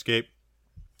you, Manscaped.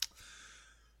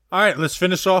 All right, let's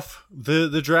finish off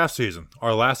the draft season.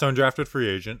 Our last undrafted free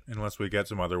agent, unless we get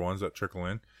some other ones that trickle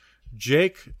in.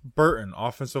 Jake Burton,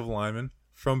 offensive lineman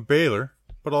from Baylor,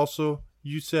 but also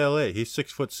UCLA. He's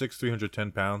 6'6",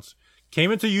 310 pounds.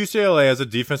 Came into UCLA as a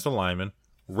defensive lineman,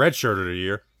 redshirted a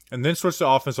year, and then switched to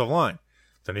offensive line.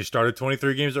 Then he started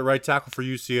 23 games at right tackle for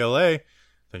UCLA.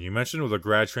 Then you mentioned with a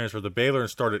grad transfer to Baylor and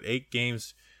started 8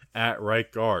 games at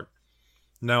right guard.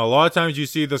 Now, a lot of times you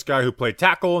see this guy who played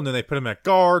tackle, and then they put him at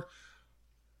guard,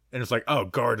 and it's like, oh,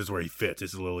 guard is where he fits.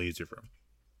 It's a little easier for him.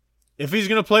 If he's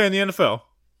going to play in the NFL,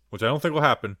 which I don't think will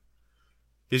happen,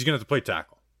 he's going to have to play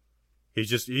tackle. He's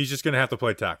just going to have to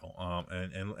play tackle.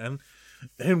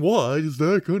 And why is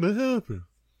that going to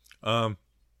happen?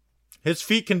 His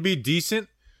feet can be decent,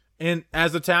 and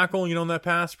as a tackle, in that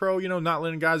pass pro, not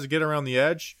letting guys get around the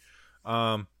edge.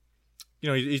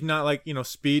 He's not like,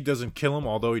 speed doesn't kill him,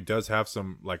 although he does have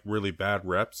some like really bad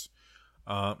reps.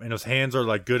 And his hands are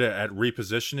like good at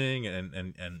repositioning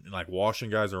and like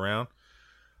washing guys around.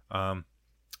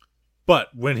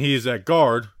 But when he's at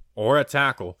guard or at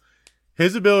tackle,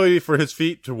 his ability for his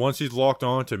feet to, once he's locked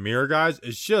on, to mirror guys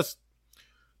is just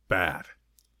bad.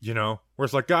 Where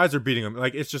it's like guys are beating him.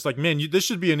 Like, it's just like, man, this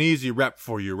should be an easy rep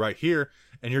for you right here,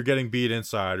 and you're getting beat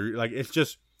inside. Or like, it's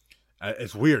just.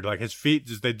 It's weird. Like, his feet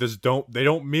they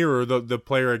don't mirror the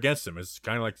player against him. It's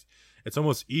kind of like it's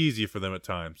almost easy for them at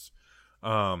times,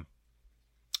 but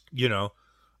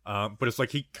it's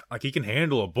like he can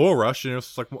handle a bull rush, and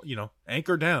it's like,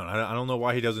 anchor down. I don't know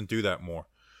why he doesn't do that more.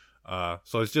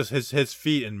 So it's just his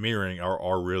feet and mirroring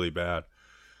are really bad.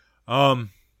 And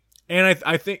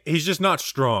I think he's just not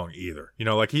strong either.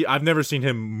 I've never seen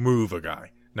him move a guy.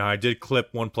 Now, I did clip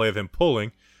one play of him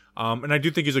pulling, and I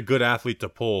do think he's a good athlete to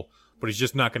pull. But he's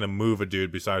just not going to move a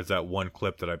dude besides that one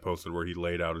clip that I posted where he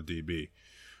laid out a DB.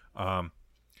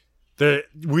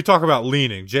 We talk about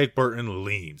leaning. Jake Burton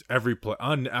leans every play.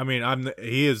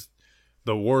 He is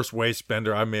the worst waist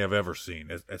bender I may have ever seen.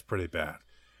 It's pretty bad.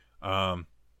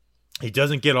 He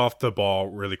doesn't get off the ball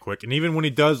really quick. And even when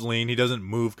he does lean, he doesn't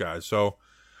move guys. So,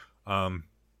 I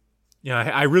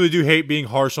really do hate being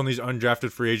harsh on these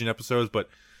undrafted free agent episodes. But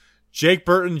Jake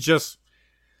Burton just...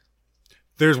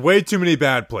 There's way too many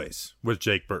bad plays with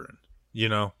Jake Burton,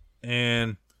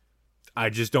 and I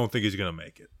just don't think he's going to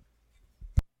make it.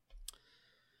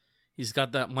 He's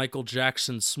got that Michael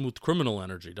Jackson smooth criminal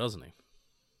energy, doesn't he?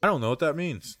 I don't know what that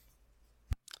means.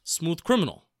 Smooth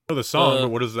criminal. I know the song,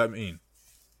 but what does that mean?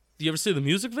 Do you ever see the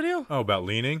music video? Oh, about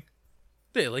leaning?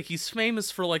 Yeah, like he's famous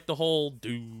for like the whole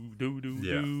do.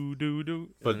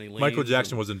 But Michael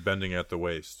Jackson wasn't bending at the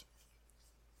waist.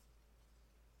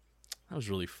 That was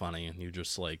really funny, and you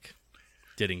just like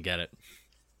didn't get it.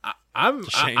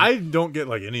 I don't get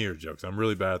like any of your jokes. I'm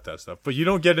really bad at that stuff. But you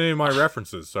don't get any of my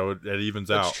references, so it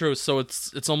evens out. That's true. So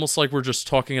it's almost like we're just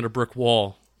talking at a brick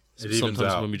wall. It evens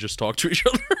sometimes out when we just talk to each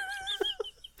other.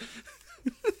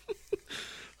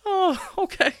 Oh,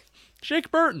 okay.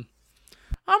 Jake Burton.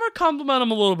 I'm gonna compliment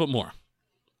him a little bit more.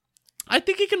 I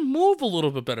think he can move a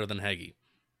little bit better than Heggie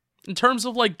in terms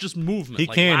of like just movement. He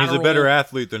like can. lateral. He's a better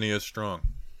athlete than he is strong.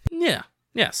 Yeah.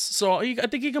 Yes. So I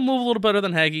think he can move a little better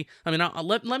than Heggie. I mean,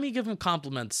 let me give him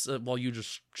compliments while you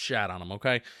just shat on him,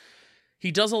 okay?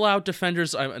 He does allow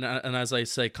defenders, and as I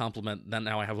say compliment, then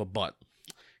now I have a but.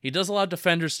 He does allow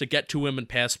defenders to get to him in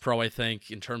pass pro, I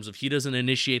think, in terms of he doesn't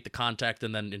initiate the contact,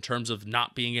 and then in terms of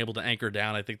not being able to anchor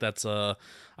down, I think that's a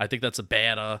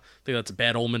bad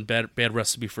omen, bad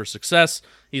recipe for success.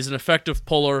 He's an effective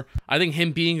puller. I think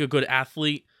him being a good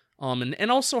athlete, and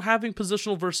also having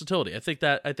positional versatility. I think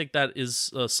that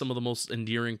is some of the most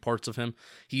endearing parts of him.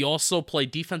 He also played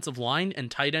defensive line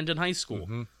and tight end in high school.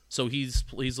 Mm-hmm. So he's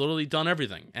literally done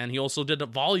everything. And he also did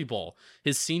volleyball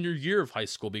his senior year of high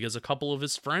school because a couple of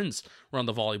his friends were on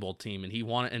the volleyball team, and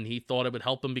he thought it would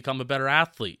help him become a better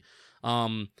athlete.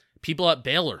 People at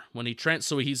Baylor when he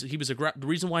the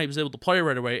reason why he was able to play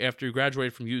right away after he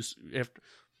graduated from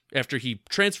after he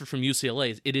transferred from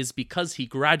UCLA, it is because he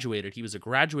graduated. He was a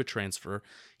graduate transfer.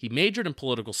 He majored in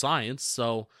political science,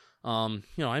 so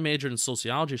I majored in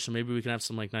sociology, so maybe we can have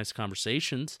some like nice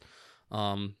conversations.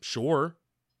 Sure.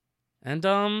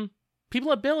 And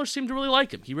people at Baylor seem to really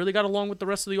like him. He really got along with the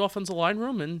rest of the offensive line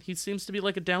room, and he seems to be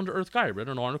like a down-to-earth guy. I read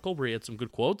an article where he had some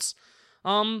good quotes.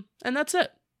 And that's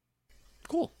it.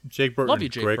 Cool. Jake Burton, love you,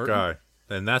 Jake great Burton. guy.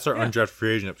 And that's our undrafted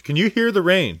free agent. Can you hear the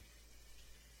rain?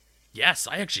 Yes,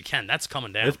 I actually can. That's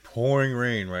coming down. It's pouring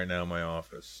rain right now in my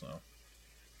office. So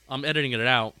I'm editing it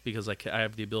out because I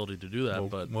have the ability to do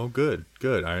that. Well, good.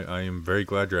 I am very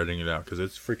glad you're editing it out because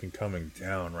it's freaking coming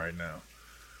down right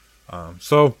now.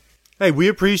 So, hey, we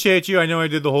appreciate you. I know I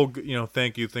did the whole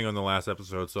thank you thing on the last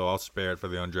episode, so I'll spare it for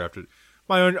the undrafted.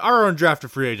 Our undrafted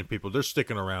free agent people, they're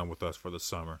sticking around with us for the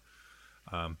summer.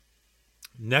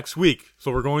 Next week, so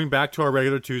we're going back to our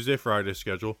regular Tuesday, Friday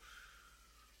schedule.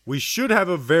 We should have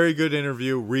a very good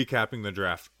interview recapping the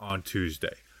draft on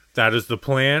Tuesday. That is the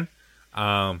plan.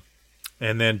 And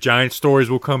then Giant Stories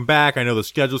will come back. I know the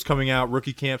schedule's coming out,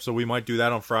 rookie camp, so we might do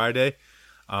that on Friday.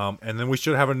 And then we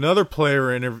should have another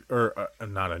player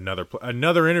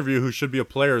another interview who should be a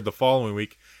player the following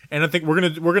week. And I think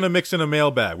we're gonna mix in a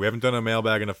mailbag. We haven't done a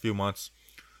mailbag in a few months,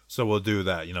 so we'll do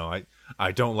that.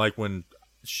 I don't like when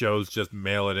shows just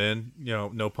mail it in,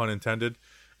 no pun intended,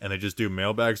 and they just do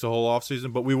mailbags the whole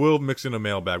offseason. But we will mix in a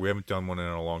mailbag. We haven't done one in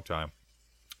a long time.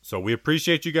 So we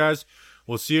appreciate you guys.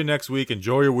 We'll see you next week.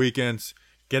 Enjoy your weekends.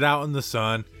 Get out in the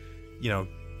sun.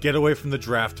 Get away from the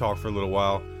draft talk for a little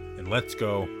while. And let's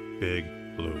go Big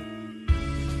Blue.